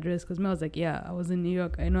put them at risk. Because I was like, yeah, I was in New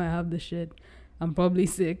York. I know I have this shit. I'm probably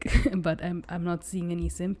sick, but I'm not seeing any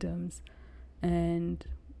symptoms. And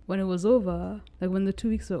when it was over, like when the 2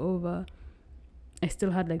 weeks were over, I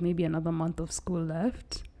still had like maybe another month of school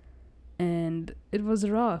left. And it was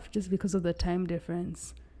rough just because of the time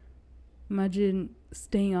difference. Imagine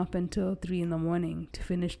staying up until 3 a.m.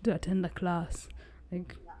 to attend a class.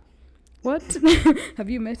 Like, what?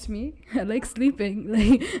 Have you met me? I like sleeping.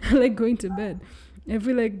 Like, I like going to bed. I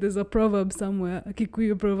feel like there's a proverb somewhere, a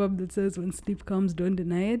Kikuyu proverb that says, when sleep comes, don't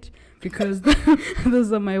deny it. Because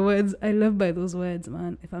those are my words. I live by those words,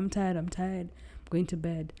 man. If I'm tired, I'm tired. I'm going to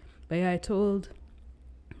bed. But yeah, I told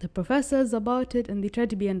the professors about it, and they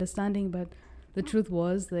tried to be understanding, but the truth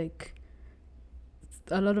was, like,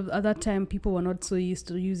 at that time, people were not so used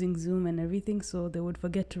to using Zoom and everything, so they would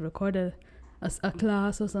forget to record a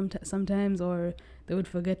class or sometimes, or they would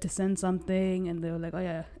forget to send something, and they were like, oh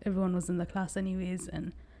yeah, everyone was in the class anyways,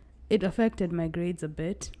 and it affected my grades a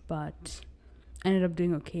bit, but I ended up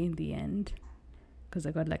doing okay in the end because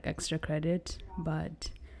I got like extra credit. But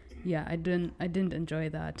yeah, I didn't enjoy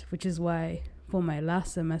that, which is why for my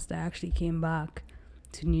last semester I actually came back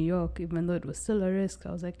to New York, even though it was still a risk.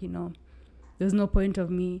 I was like, there's no point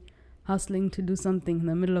of me hustling to do something in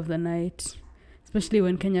the middle of the night, especially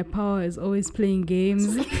when Kenya Power is always playing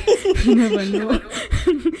games. You never know.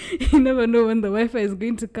 You never know when the Wi-Fi is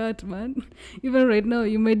going to cut, man. Even right now,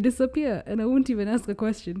 you might disappear, and I won't even ask a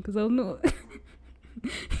question because I'll know.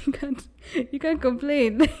 You can't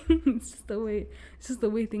complain. It's just the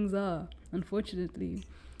way things are, unfortunately.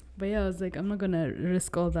 But yeah, I was like, I'm not gonna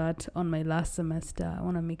risk all that on my last semester. I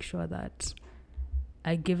want to make sure that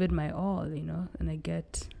I give it my all, and I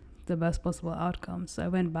get the best possible outcome. So I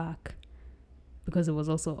went back because it was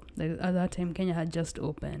also like at that time Kenya had just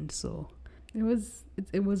opened, so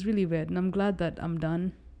it was really weird, and I'm glad that I'm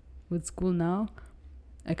done with school now.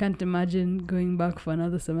 I can't imagine going back for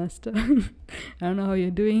another semester. I don't know how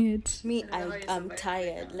you're doing it. Me, I'm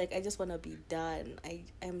tired. Like, I just want to be done.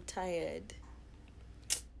 I'm tired.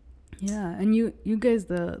 Yeah, and you guys,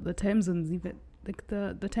 the time zones, even like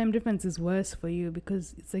the time difference is worse for you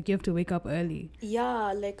because it's like you have to wake up early.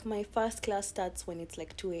 Yeah, like my first class starts when it's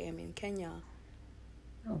like 2 a.m. in Kenya.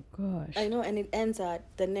 Oh gosh. I know, and it ends at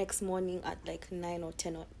the next morning at like 9 or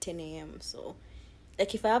 10 a.m. So,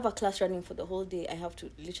 like, if I have a class running for the whole day, I have to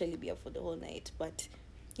literally be up for the whole night. But,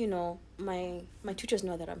 you know, my tutors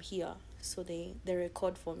know that I'm here, so they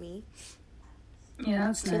record for me. Yeah,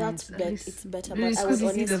 that's So nice. that's it's better. But But I would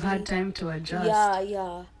honestly, they've had time to adjust.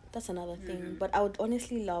 yeah, that's another thing. But I would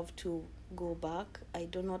honestly love to go back. I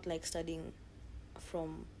do not like studying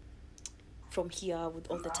from here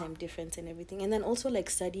with all the time difference and everything, and then also like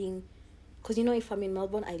studying, because you know, if I'm in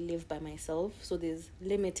Melbourne, I live by myself, so there's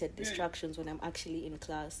limited distractions when I'm actually in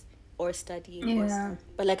class or studying. Yeah.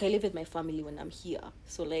 But like I live with my family when I'm here,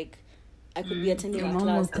 so like I could be attending Your a mom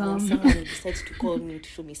class will and then come. someone decides to call me to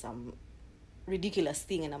show me some ridiculous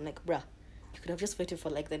thing, and I'm like, bruh, you could have just waited for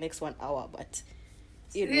like the next 1 hour, but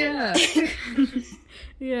you know. Yeah.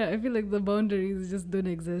 Yeah, I feel like the boundaries just don't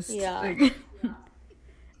exist. Yeah. Like,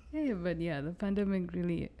 yeah, but yeah, the pandemic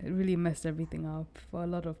really messed everything up for a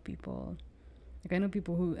lot of people. Like I know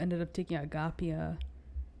people who ended up taking a gap year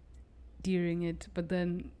during it, but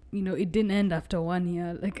then, you know, it didn't end after 1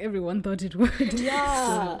 year like everyone thought it would.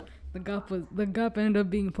 Yeah. So the gap ended up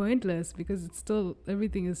being pointless because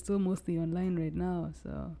everything is still mostly online right now. So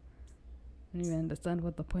I don't even understand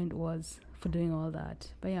what the point was for doing all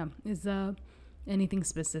that. But yeah, is there anything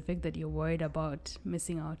specific that you're worried about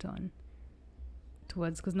missing out on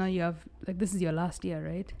towards? Because now you have, like, this is your last year,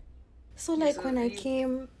 right? So like when I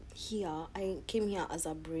came here as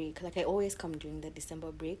a break. Like I always come during the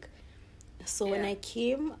December break. So when I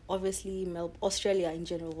came, obviously Australia in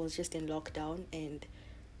general was just in lockdown, and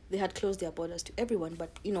they had closed their borders to everyone. But,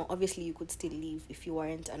 you know, obviously you could still leave if you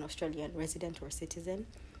weren't an Australian resident or citizen.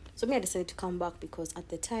 So me, I decided to come back because at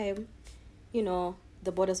the time, you know,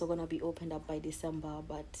 the borders were going to be opened up by December,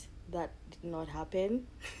 but that did not happen.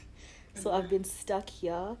 So I've been stuck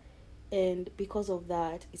here, and because of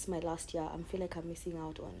that, it's my last year. I feel like I'm missing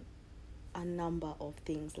out on a number of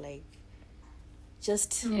things, like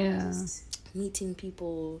just meeting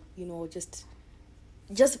people, you know, just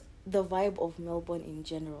the vibe of Melbourne in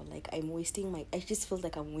general. Like I just feel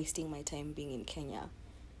like I'm wasting my time being in Kenya.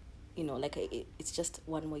 You know, like it's just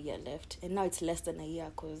 1 more year left, and now it's less than a year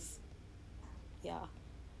because, yeah.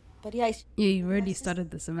 But yeah, you've already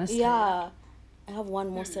started the semester. Yeah, I have 1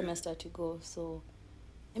 more semester to go, so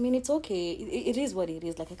I mean, it's okay. It is what it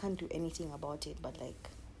is. Like I can't do anything about it, but like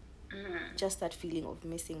just that feeling of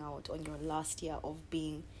missing out on your last year of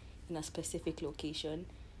being in a specific location,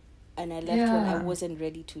 and I left when I wasn't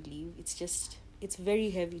ready to leave. It's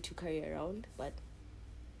very heavy to carry around, but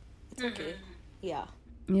it's okay.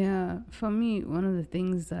 Yeah, for me, one of the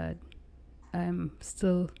things that I'm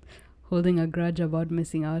still holding a grudge about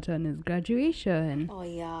missing out on is graduation.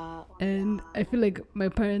 And I feel like my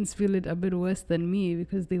parents feel it a bit worse than me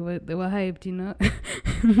because they were hyped, you know.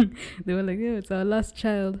 They were like, yeah, it's our last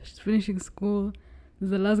child, she's finishing school, this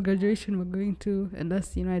is the last graduation we're going to,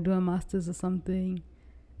 unless, you know, I do a master's or something.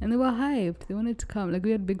 And they were hyped, they wanted to come. Like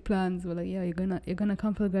we had big plans. We're like, yeah, you're gonna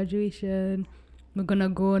come for the graduation, we're gonna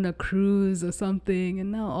go on a cruise or something.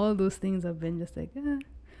 And now all those things have been just like,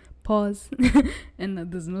 pause. And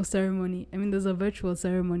there's no ceremony. I mean, there's a virtual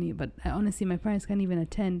ceremony, but honestly, my parents can't even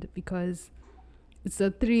attend because it's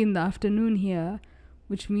at 3 p.m. here,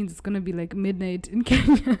 which means it's gonna be like midnight in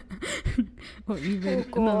Kenya. Or even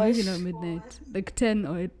no, maybe not midnight, like 10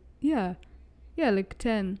 or like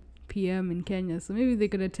 10 p.m. in Kenya. So maybe they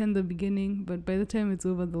could attend the beginning, but by the time it's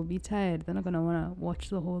over, they'll be tired. They're not gonna wanna watch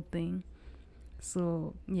the whole thing.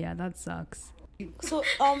 So yeah, that sucks. So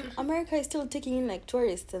America is still taking in like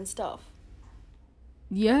tourists and stuff.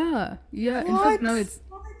 Yeah. In fact, now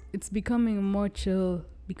it's becoming more chill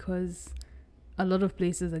because a lot of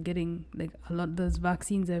places are getting there's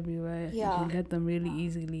vaccines everywhere. You can get them really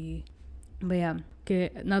easily. But yeah, okay,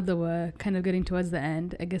 now that we're kind of getting towards the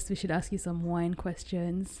end, I guess we should ask you some wine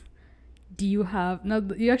questions. Do you have,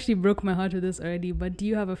 you actually broke my heart with this already, but do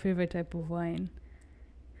you have a favorite type of wine?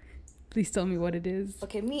 Please tell me what it is.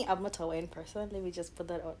 Okay, me, I'm not a wine person. Let me just put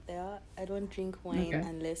that out there. I don't drink wine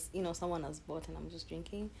unless, you know, someone has bought and I'm just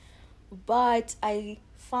drinking. But I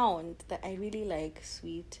found that I really like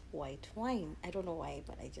sweet white wine. I don't know why,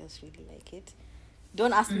 but I just really like it.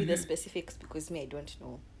 Don't ask me the specifics because I don't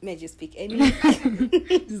know. I just pick any.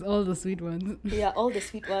 Just all the sweet ones. Yeah, all the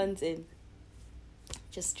sweet ones, and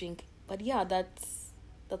just drink. But yeah, that's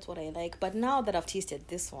what I like. But now that I've tasted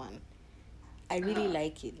this one, I really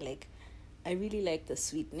like it. Like, I really like the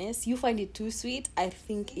sweetness. You find it too sweet? I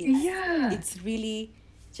think it's really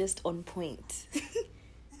just on point.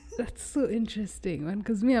 That's so interesting, man.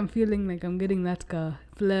 Because me, I'm feeling like I'm getting that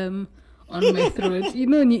phlegm on my throat. You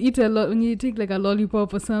know, when you eat a lot, when you take like a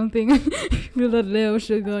lollipop or something, you feel that layer of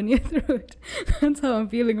sugar on your throat. That's how I'm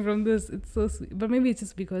feeling from this. It's so sweet. But maybe it's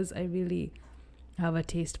just because I really have a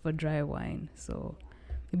taste for dry wine. So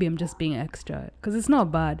maybe I'm just being extra. Because it's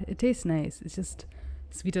not bad. It tastes nice. It's just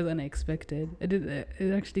sweeter than I expected.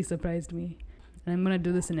 It actually surprised me. And I'm going to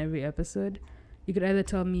do this in every episode. You could either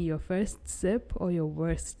tell me your first sip or your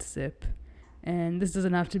worst sip. And this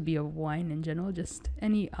doesn't have to be of wine in general, just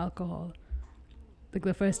any alcohol. Like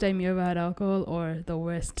the first time you ever had alcohol or the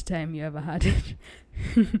worst time you ever had it.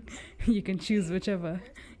 You can choose whichever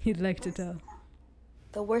you'd like to tell.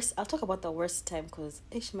 The worst, I'll talk about the worst time because,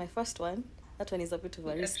 my first one, that one is a bit of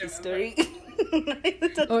a risky story.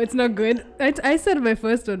 Oh, it's not good. I said my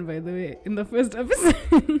first one, by the way, in the first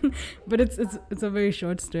episode. But it's a very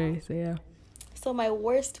short story, so yeah. So my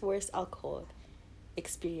worst alcohol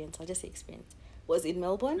experience, I'll just say experience, was in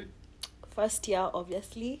Melbourne. First year,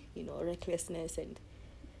 obviously, recklessness and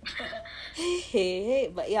hey.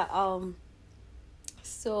 But yeah,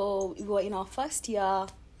 so we were in our first year,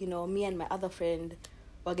 me and my other friend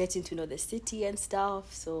were getting to know the city and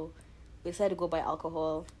stuff. So we decided to go buy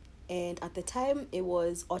alcohol. And at the time, it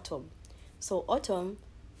was autumn. So autumn,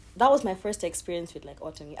 that was my first experience with like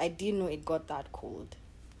autumn. I didn't know it got that cold.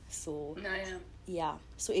 So yeah,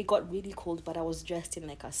 so it got really cold, but I was dressed in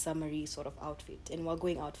like a summery sort of outfit, and we're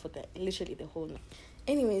going out for literally the whole night.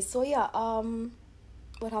 Anyway, so yeah,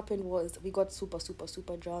 what happened was we got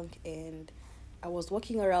super drunk, and I was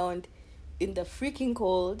walking around in the freaking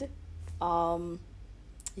cold,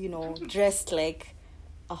 dressed like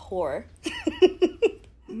a whore.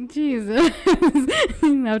 Jesus.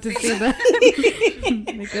 How to say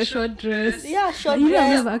that? Like a short dress. Yeah, short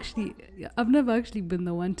dress. I've never actually been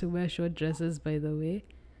the one to wear short dresses, by the way.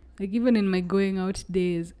 Like even in my going out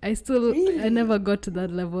days, I never got to that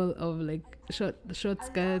level of like short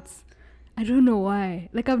skirts. I don't know why.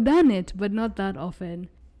 Like I've done it, but not that often.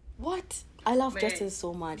 What? I love dresses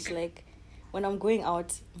so much. Like when I'm going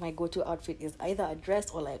out, my go-to outfit is either a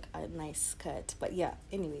dress or like a nice skirt. But yeah,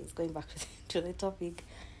 anyways, going back to the topic.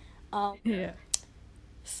 Yeah.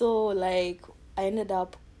 So like I ended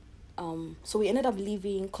up, we ended up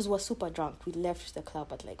leaving because we were super drunk. We left the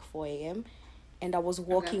club at like 4 a.m. and I was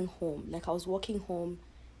walking home. Like I was walking home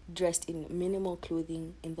dressed in minimal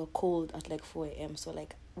clothing in the cold at like 4 a.m. So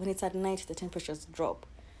like when it's at night, the temperatures drop.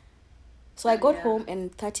 So I got home,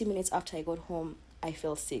 and 30 minutes after I got home, I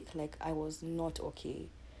felt sick. Like I was not okay.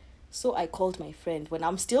 So I called my friend when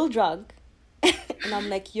I'm still drunk and I'm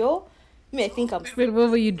like, yo, I think I'm... Wait, what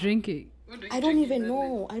were you drinking? I don't even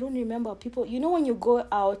know. I don't remember. People, when you go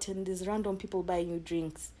out and there's random people buying you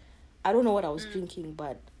drinks, I don't know what I was drinking,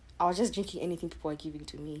 but I was just drinking anything people were giving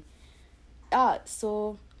to me.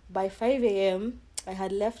 So by 5 a.m., I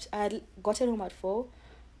had gotten home at 4.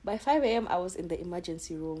 By 5 a.m., I was in the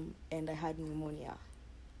emergency room and I had pneumonia.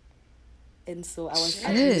 And so I was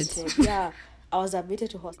admitted. Yeah, I was admitted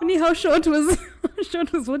to hospital. How short was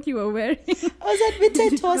what you were wearing? I was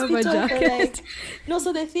admitted to hospital for like... No,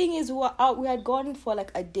 so the thing is, we had gone for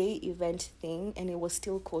like a day event thing, and it was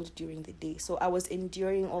still cold during the day. So I was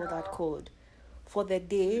enduring all that cold for the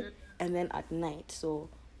day and then at night. So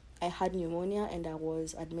I had pneumonia and I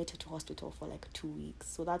was admitted to hospital for like 2 weeks.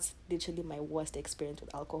 So that's literally my worst experience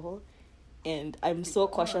with alcohol. And I'm so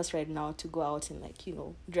cautious right now to go out and like,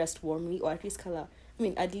 dressed warmly, or at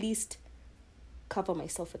least cover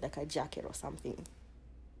myself with like a jacket or something.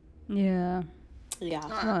 Yeah. Yeah.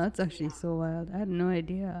 Oh, that's actually so wild. I had no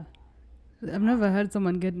idea. I've never heard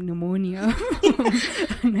someone get pneumonia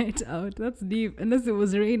a night out. That's deep. Unless it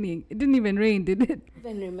was raining. It didn't even rain, did it? I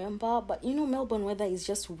don't even remember. But Melbourne weather is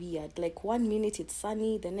just weird. Like 1 minute it's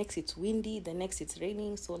sunny, the next it's windy, the next it's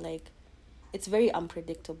raining. So like it's very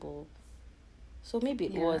unpredictable. So maybe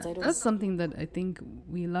it was. I don't know. That's something that I think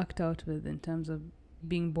we lucked out with in terms of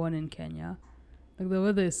being born in Kenya. Like the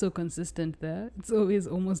weather is so consistent there. It's always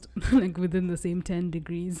almost like within the same 10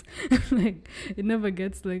 degrees. Like it never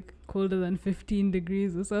gets like colder than 15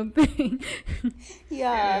 degrees or something.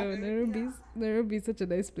 Yeah. Nairobi's such a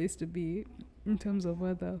nice place to be in terms of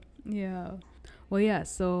weather. Yeah. Well, yeah,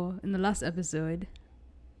 so in the last episode,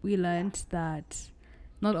 we learned that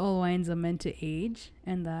not all wines are meant to age,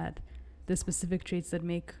 and that the specific traits that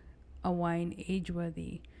make a wine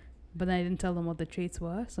age-worthy. But I didn't tell them what the traits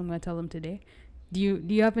were, so I'm going to tell them today. Do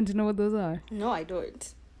you happen to know what those are? No, I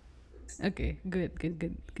don't. Okay, good, good,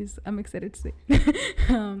 good. Because I'm excited to say.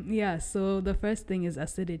 Yeah, so the first thing is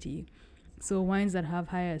acidity. So wines that have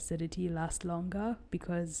higher acidity last longer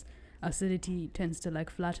because acidity tends to like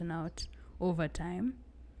flatten out over time.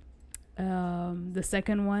 The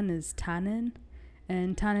second one is tannin,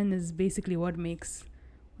 and tannin is basically what makes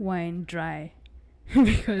wine dry.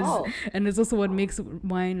 Because Oh, and it's also what makes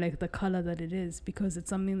wine like the color that it is, because it's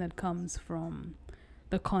something that comes from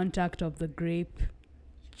the contact of the grape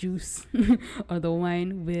juice or the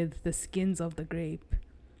wine with the skins of the grape.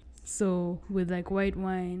 So with like white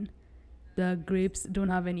wine, the grapes don't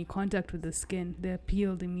have any contact with the skin, they're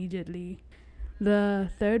peeled immediately. The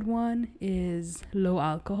third one is low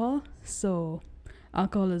alcohol. So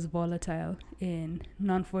alcohol is volatile in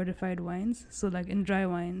non-fortified wines. So like in dry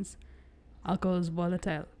wines, alcohol is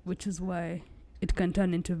volatile, which is why it can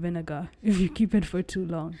turn into vinegar if you keep it for too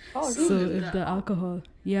long. oh, So really? if the alcohol,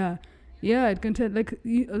 yeah, it can turn like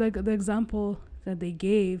the example that they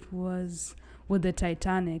gave was with the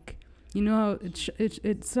Titanic. You know how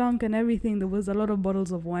it sunk and everything. There was a lot of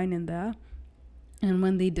bottles of wine in there, and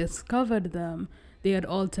when they discovered them, they had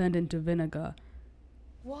all turned into vinegar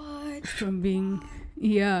What? from being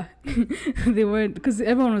yeah. They weren't, because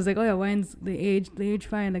everyone was like, oh yeah, wines they age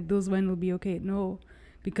fine, like those wine will be okay. No,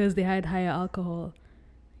 because they had higher alcohol,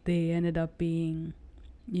 they ended up being,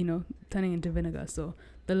 turning into vinegar. So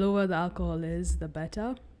the lower the alcohol is, the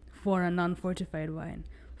better for a non-fortified wine.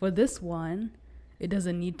 For this one, it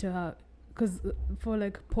doesn't need to have, because for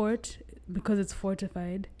like port, because it's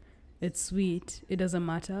fortified, it's sweet, it doesn't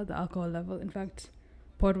matter the alcohol level. In fact,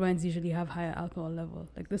 port wines usually have higher alcohol level.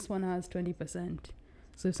 Like this one has 20%.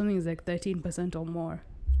 So if something is like 13% or more,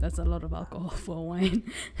 that's a lot of alcohol for wine.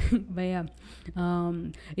 But yeah. Yeah,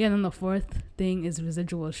 and then the fourth thing is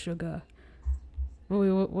residual sugar.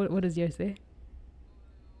 What does yours say?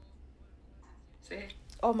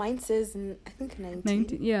 Oh, mine says, I think 19.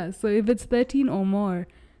 19. Yeah, so if it's 13 or more,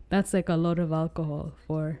 that's like a lot of alcohol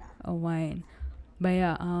for a wine. But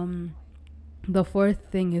yeah, the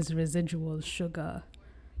fourth thing is residual sugar.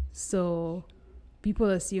 So people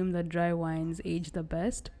assume that dry wines age the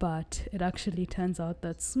best, but it actually turns out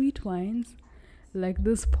that sweet wines, like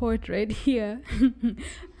this port right here,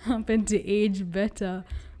 happen to age better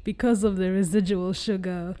because of the residual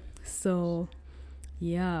sugar. So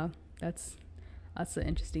yeah, that's an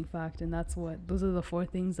interesting fact, and those are the four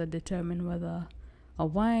things that determine whether a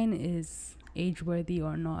wine is age worthy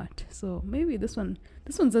or not. So maybe this one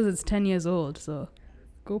says it's 10 years old, so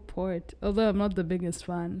go port. Although I'm not the biggest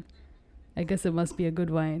fan, I guess it must be a good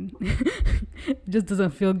wine. It just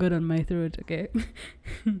doesn't feel good on my throat, okay?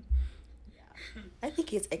 I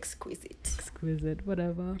think it's exquisite. Exquisite,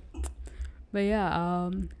 whatever. But yeah,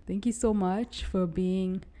 thank you so much for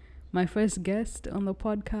being my first guest on the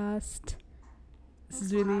podcast. This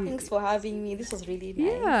is really, Thanks for having me. This was really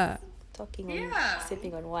nice. yeah.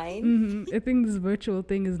 Sipping on wine. I think this virtual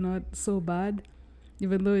thing is not so bad,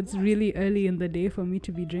 even though it's really early in the day for me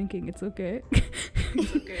to be drinking. It's okay.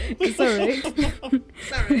 It's alright.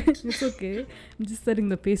 It's okay. I'm just setting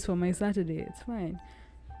the pace for my Saturday. It's fine.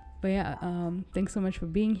 But yeah, thanks so much for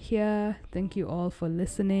being here. Thank you all for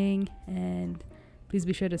listening, and please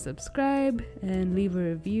be sure to subscribe and leave a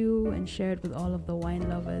review and share it with all of the wine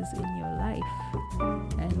lovers in your life.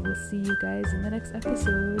 And we'll see you guys in the next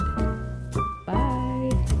episode.